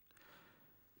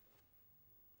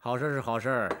好事是好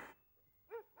事，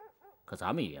可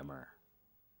咱们爷们儿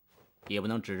也不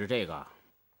能指着这个。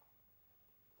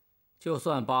就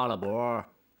算扒拉伯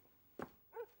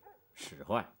使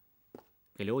坏，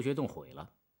给刘学栋毁了，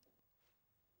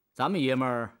咱们爷们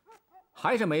儿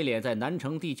还是没脸在南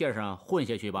城地界上混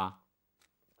下去吧？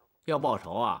要报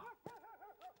仇啊，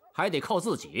还得靠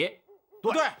自己。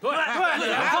对，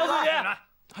靠自己。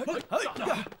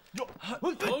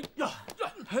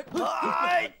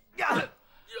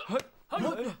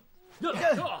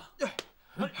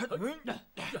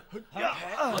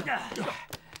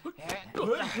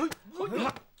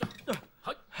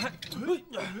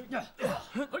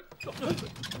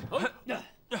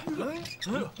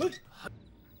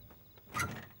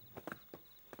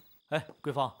哎，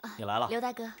桂芳，你来了。刘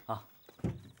大哥啊，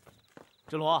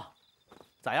振罗，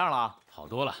咋样了？好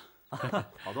多了，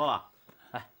好多了。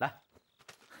哎，来，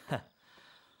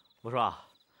我说啊，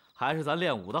还是咱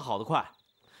练武的好得快。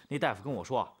那大夫跟我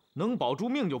说，能保住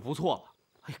命就不错了。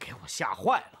哎，给我吓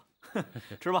坏了。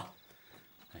吃吧。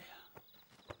哎呀，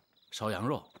烧羊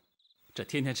肉，这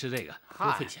天天吃这个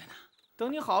多费钱呐。等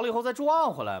你好了以后再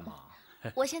赚回来嘛。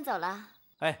我先走了。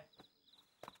哎。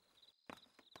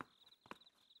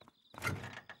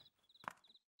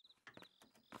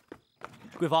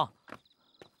桂芳，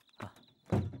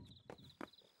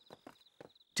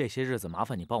这些日子麻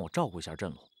烦你帮我照顾一下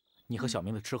振鲁，你和小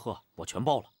明的吃喝我全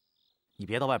包了，你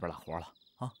别到外边揽活了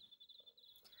啊。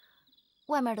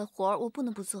外面的活儿我不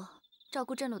能不做，照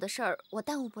顾郑鲁的事儿我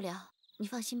耽误不了，你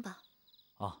放心吧。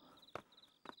啊。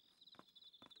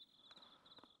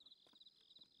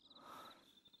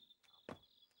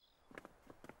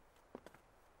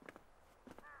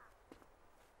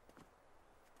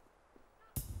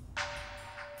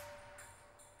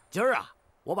今儿啊，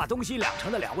我把东西两城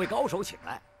的2位高手请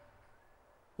来，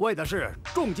为的是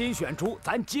重金选出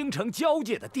咱京城交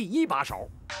界的第1把手，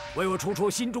为我出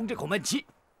心中这口闷气，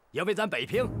也为咱北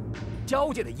平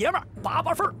交界的爷们儿拔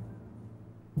拔份儿。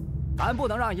咱不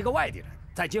能让一个外地人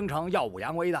在京城耀武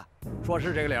扬威的，说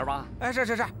是这个理儿吧？哎，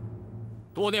是。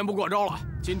多年不过招了，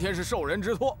今天是受人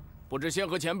之托，不知仙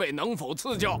和前辈能否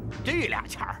赐教？这俩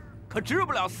钱儿可值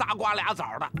不了仨瓜俩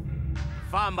枣的，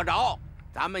犯不着。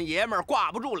咱们爷们儿挂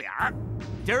不住脸儿，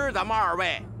今儿咱们2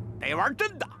位得玩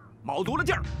真的，卯足了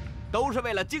劲儿，都是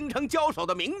为了京城交手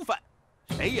的名分。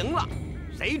谁赢了，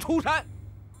谁出山。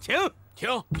请。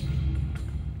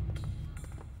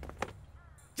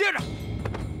接着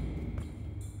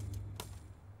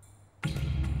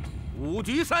5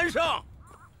局3胜。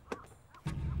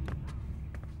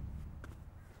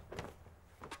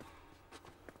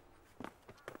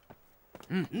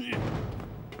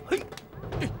嘿。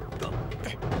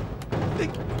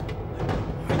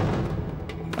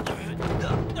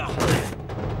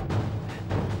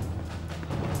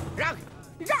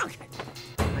让开！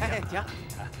哎，行，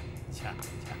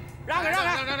让开！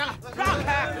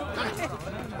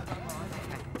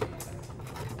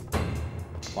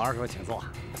王师傅，请坐。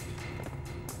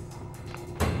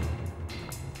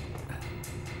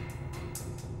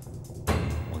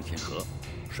王天和，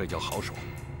摔跤好手，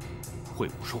会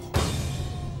武术，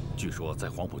据说在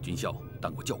黄埔军校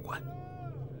当过教官。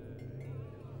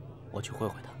我去会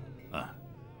会他。啊！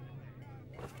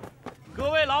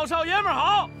各位老少爷们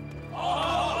好！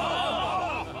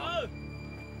好！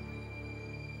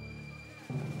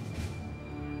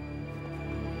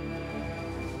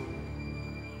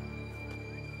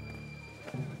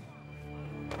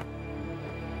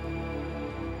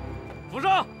福生，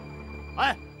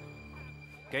哎，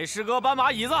给师哥搬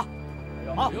把椅子。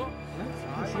好。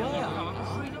行呀。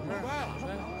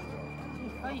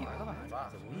搬椅子干嘛？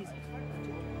怎么意思？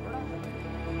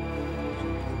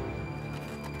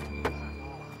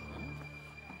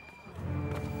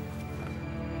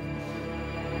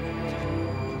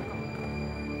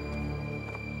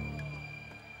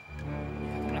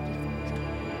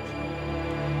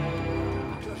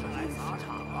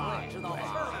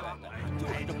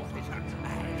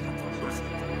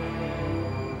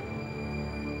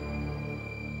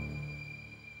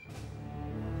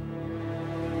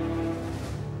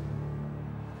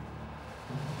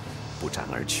不战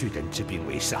而屈人之兵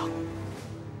为上。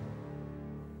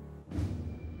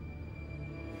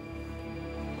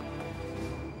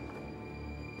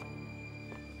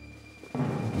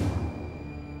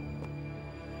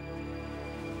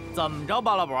怎么着，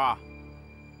巴拉伯？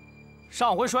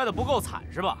上回摔得不够惨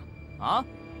是吧？啊，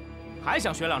还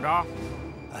想学2招？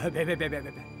别，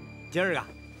今儿啊，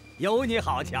有你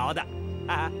好瞧的。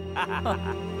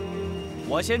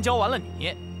我先教完了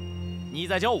你，你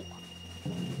再教我。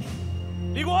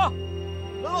李果，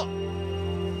来了。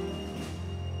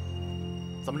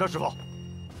怎么着，师傅？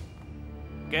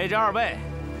给这2位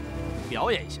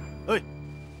表演一下。哎。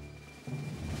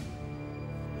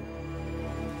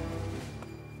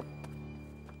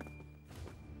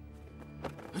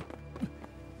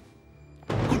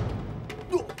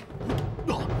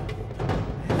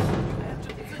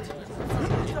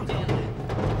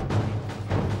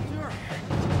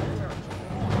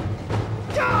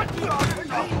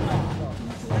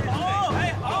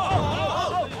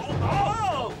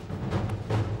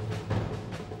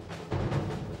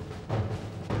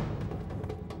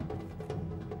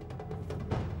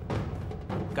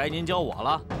该您教我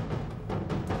了。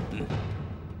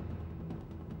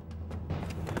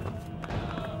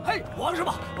嘿，王师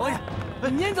傅，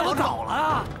您怎么走了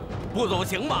啊？不走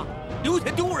行吗？留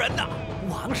下丢人的。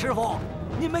王师傅，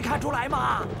您没看出来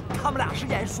吗？他们俩是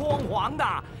演双簧的，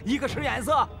一个使眼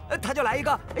色，他就来一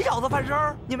个咬字翻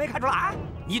身，你没看出来？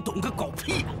你懂个狗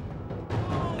屁呀！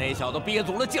那小子憋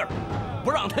足了劲儿，不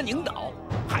让他拧倒，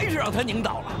还是让他拧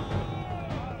倒了。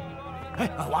哎，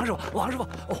王师傅，王师傅，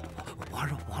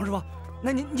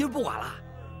那您就不管了？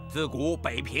自古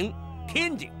北平、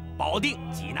天津、保定、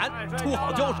济南出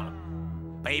好交手，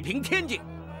北平、天津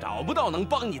找不到能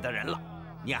帮你的人了，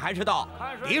你还是到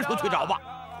别处去找吧。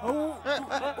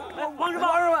王师傅，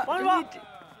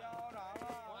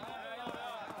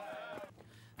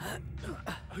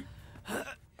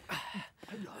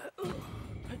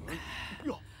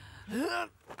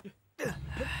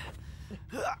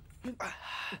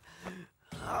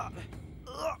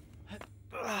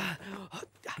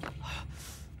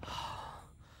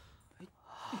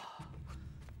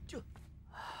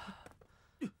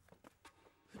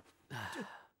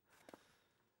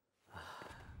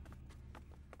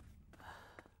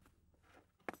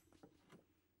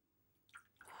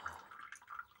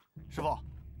师傅，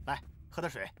来喝点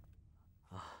水。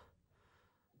啊。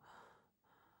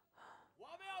我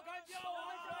们要看骄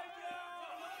王帅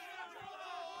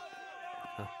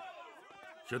气！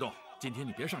学栋，今天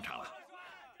你别上场了。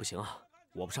不行啊，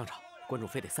我不上场，观众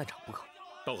非得散场不可。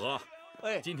道和，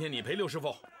哎，今天你陪刘师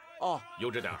傅。哦，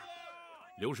悠着点儿。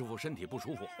刘师傅身体不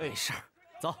舒服。没事儿，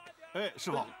走。哎，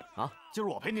师傅啊，今儿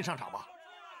我陪您上场吧。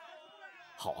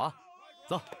好啊，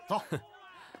走走。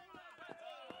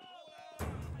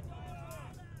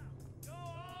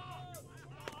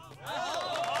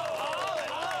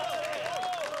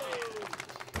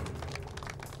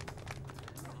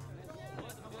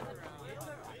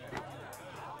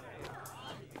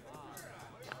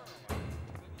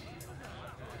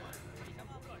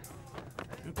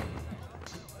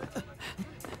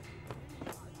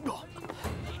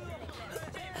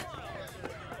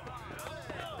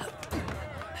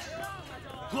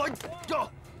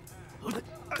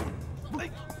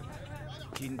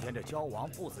今天这焦王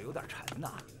步子有点沉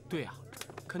呐。对呀，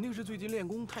肯定是最近练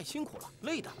功太辛苦了，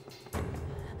累的。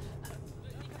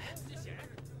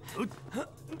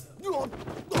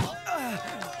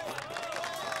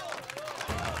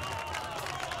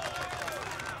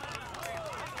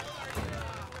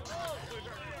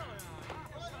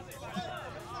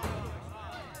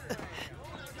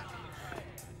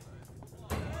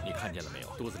你看见了没有？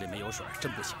肚子里没有水，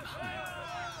真不行啊！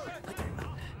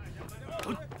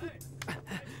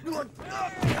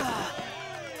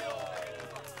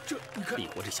这你看，李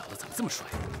国这小子怎么这么帅？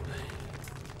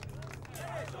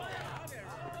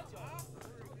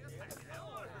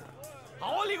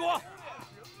好啊，李国，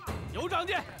有长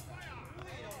进！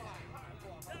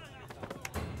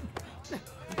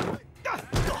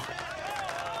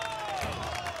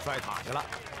摔塔去了。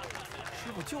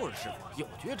师傅就是师傅，有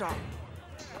绝招。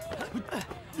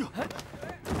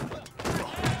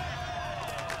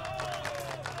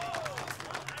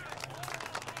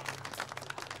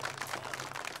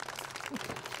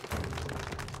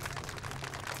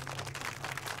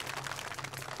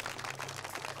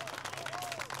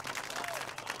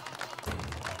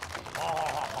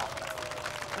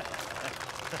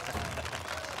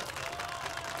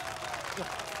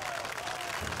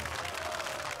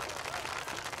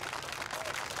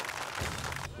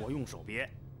我用手别，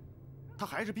他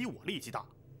还是比我力气大；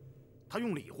他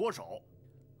用里活手，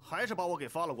还是把我给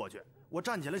翻了过去。我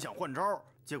站起来想换招，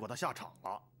结果他下场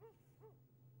了。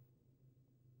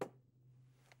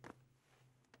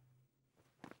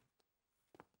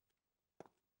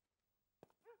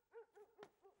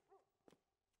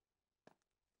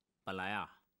本来啊，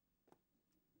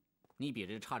你比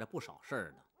这差着不少事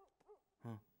儿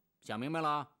呢。想明白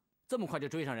了？这么快就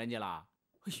追上人家了？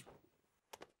哎呦！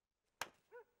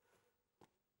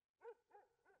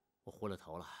我昏了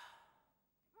头了，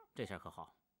这下可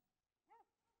好，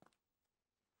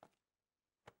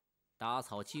打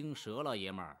草惊蛇了，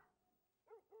爷们儿。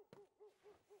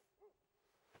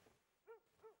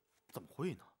怎么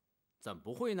会呢？怎么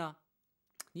不会呢？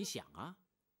你想啊，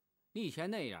你以前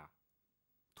那样，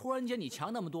突然间你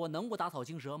强那么多，能不打草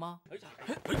惊蛇吗？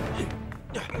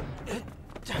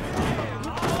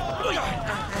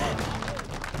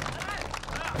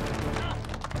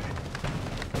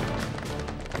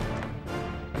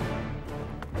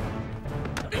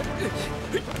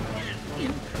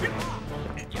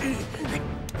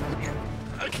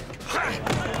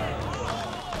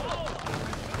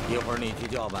一会儿你去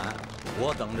叫板，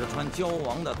我等着穿焦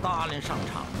王的搭裢上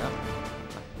场呢。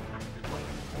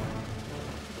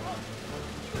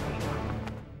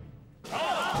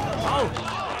好，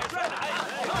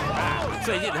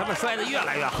最近他们摔得越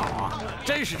来越好啊，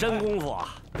真是真功夫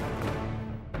啊！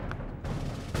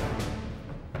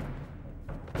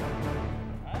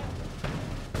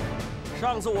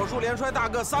上次我叔连摔大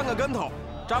哥3个跟头，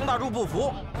张大柱不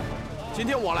服。今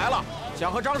天我来了，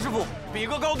想和张师傅比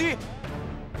个高低。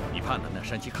你盼的那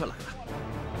山西客来了。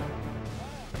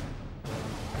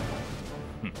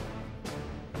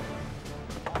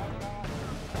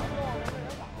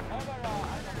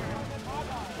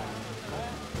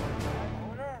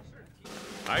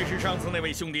还是上次那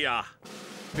位兄弟啊！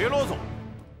别啰嗦，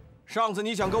上次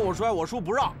你想跟我摔，我叔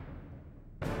不让。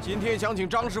今天想请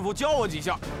张师傅教我几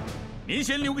下。您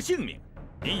先留个姓名，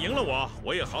您赢了我，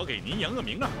我也好给您扬个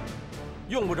名啊。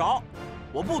用不着，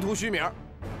我不图虚名，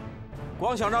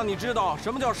光想让你知道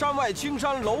什么叫山外青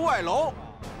山楼外楼。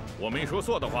我没说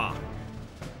错的话，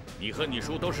你和你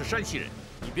叔都是山西人。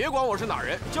你别管我是哪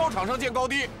人，教场上见高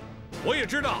低。我也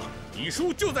知道，你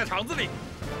叔就在场子里。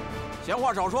闲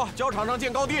话少说，教场上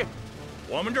见高低。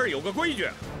我们这儿有个规矩，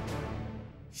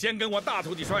先跟我大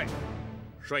徒弟摔，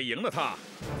摔赢了他，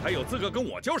才有资格跟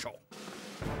我交手。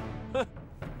哼，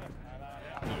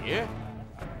你，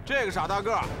这个傻大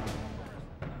个儿，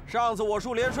上次我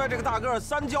树连摔这个大个儿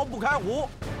3跤不开胡，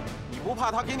你不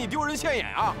怕他给你丢人现眼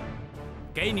啊？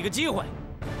给你个机会，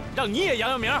让你也扬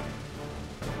扬名。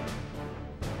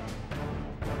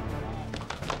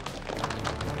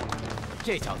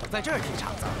这小子在这儿踢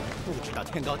场子，不知道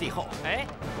天高地厚。哎，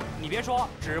你别说，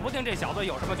指不定这小子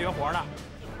有什么绝活呢。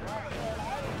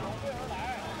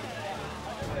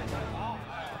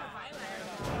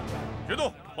别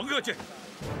动，甭客气。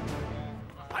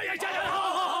哎呀，加油！好，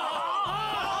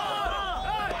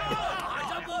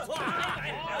真不错。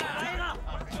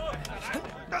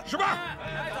十八。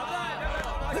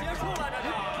结束了，这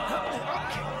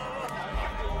是。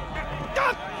干！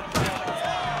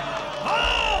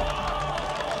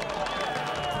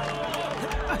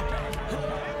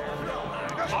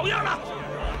好样的！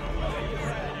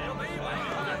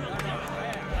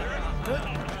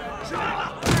是啊，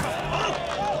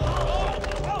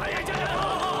哎呀，加油！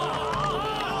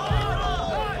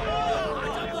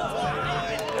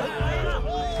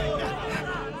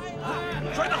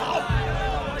摔得好，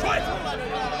摔！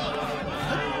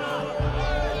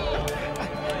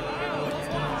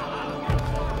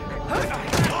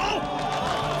好，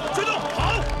决动好。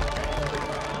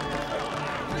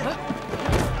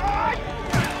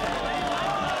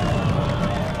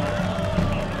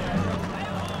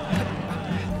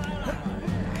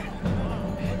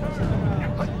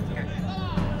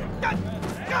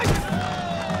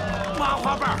麻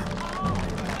花瓣，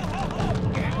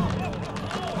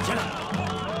起来！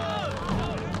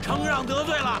承让得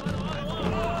罪了，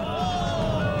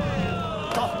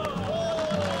走。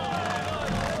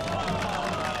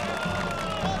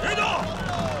别动，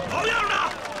好样的！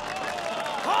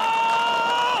好。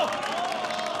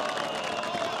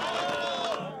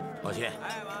老秦，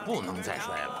不能再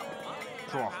摔了。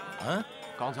叔，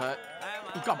刚才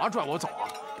你干嘛拽我走啊？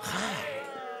嗨，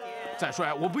再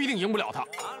摔我不一定赢不了他。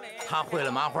他会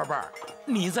了麻花瓣，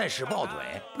你再使抱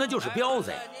腿，那就是彪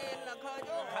子。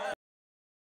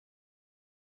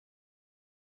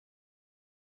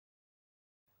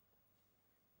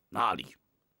那里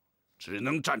只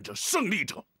能站着胜利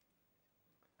者。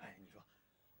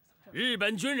日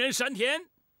本军人山田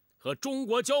和中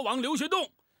国交王刘学栋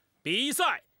比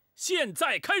赛现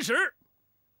在开始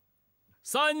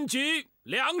，3局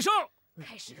2胜。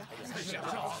开始了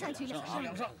，3局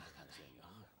2胜。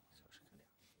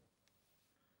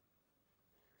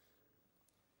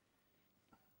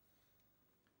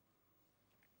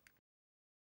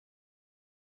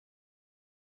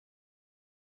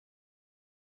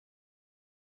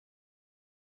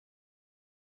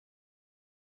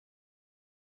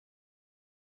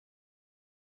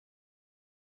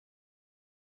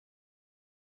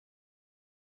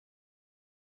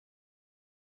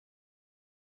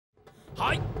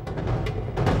嗨！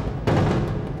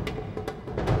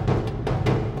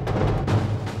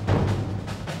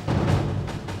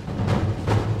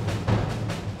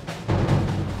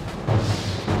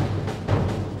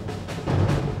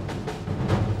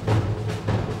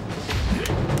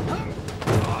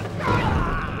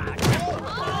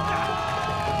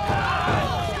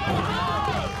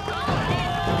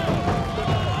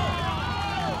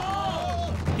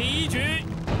第1局，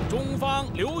中方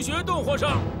刘学栋获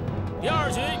胜。第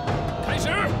2局开始。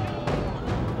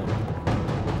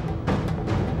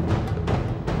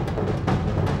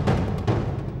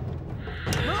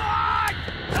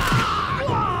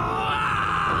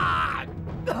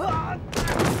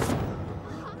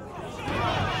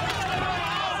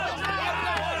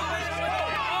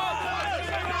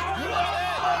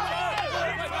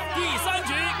第3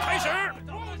局开始。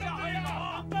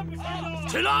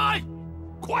起来，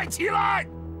快起来！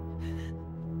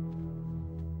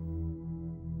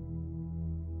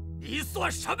你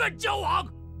算什么交王？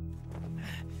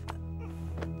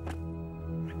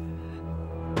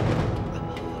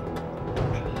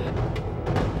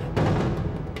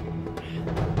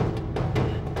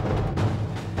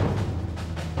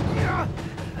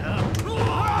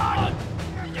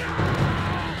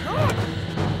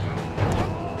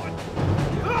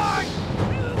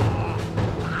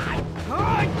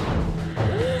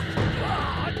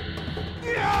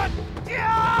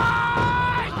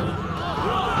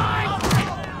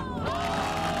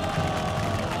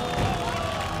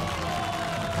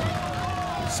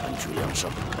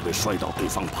被摔到对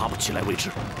方爬不起来为止。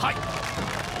嗨！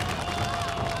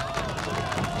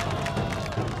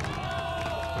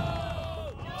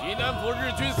济南府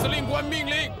日军司令官命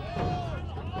令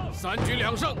，3局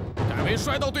2胜，改为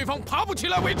摔到对方爬不起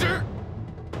来为止。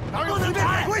哪有随便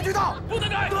改规矩的？不能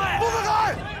改，对，不能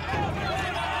改。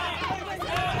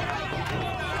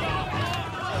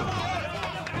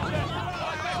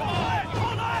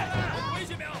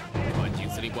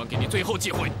给你最后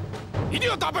机会，一定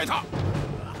要打败他！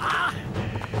啊！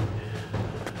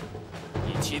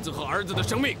你妻子和儿子的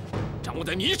生命掌握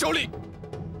在你手里。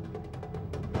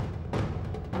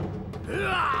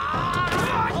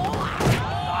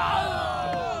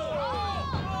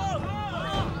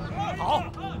好，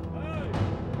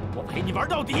我陪你玩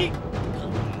到底。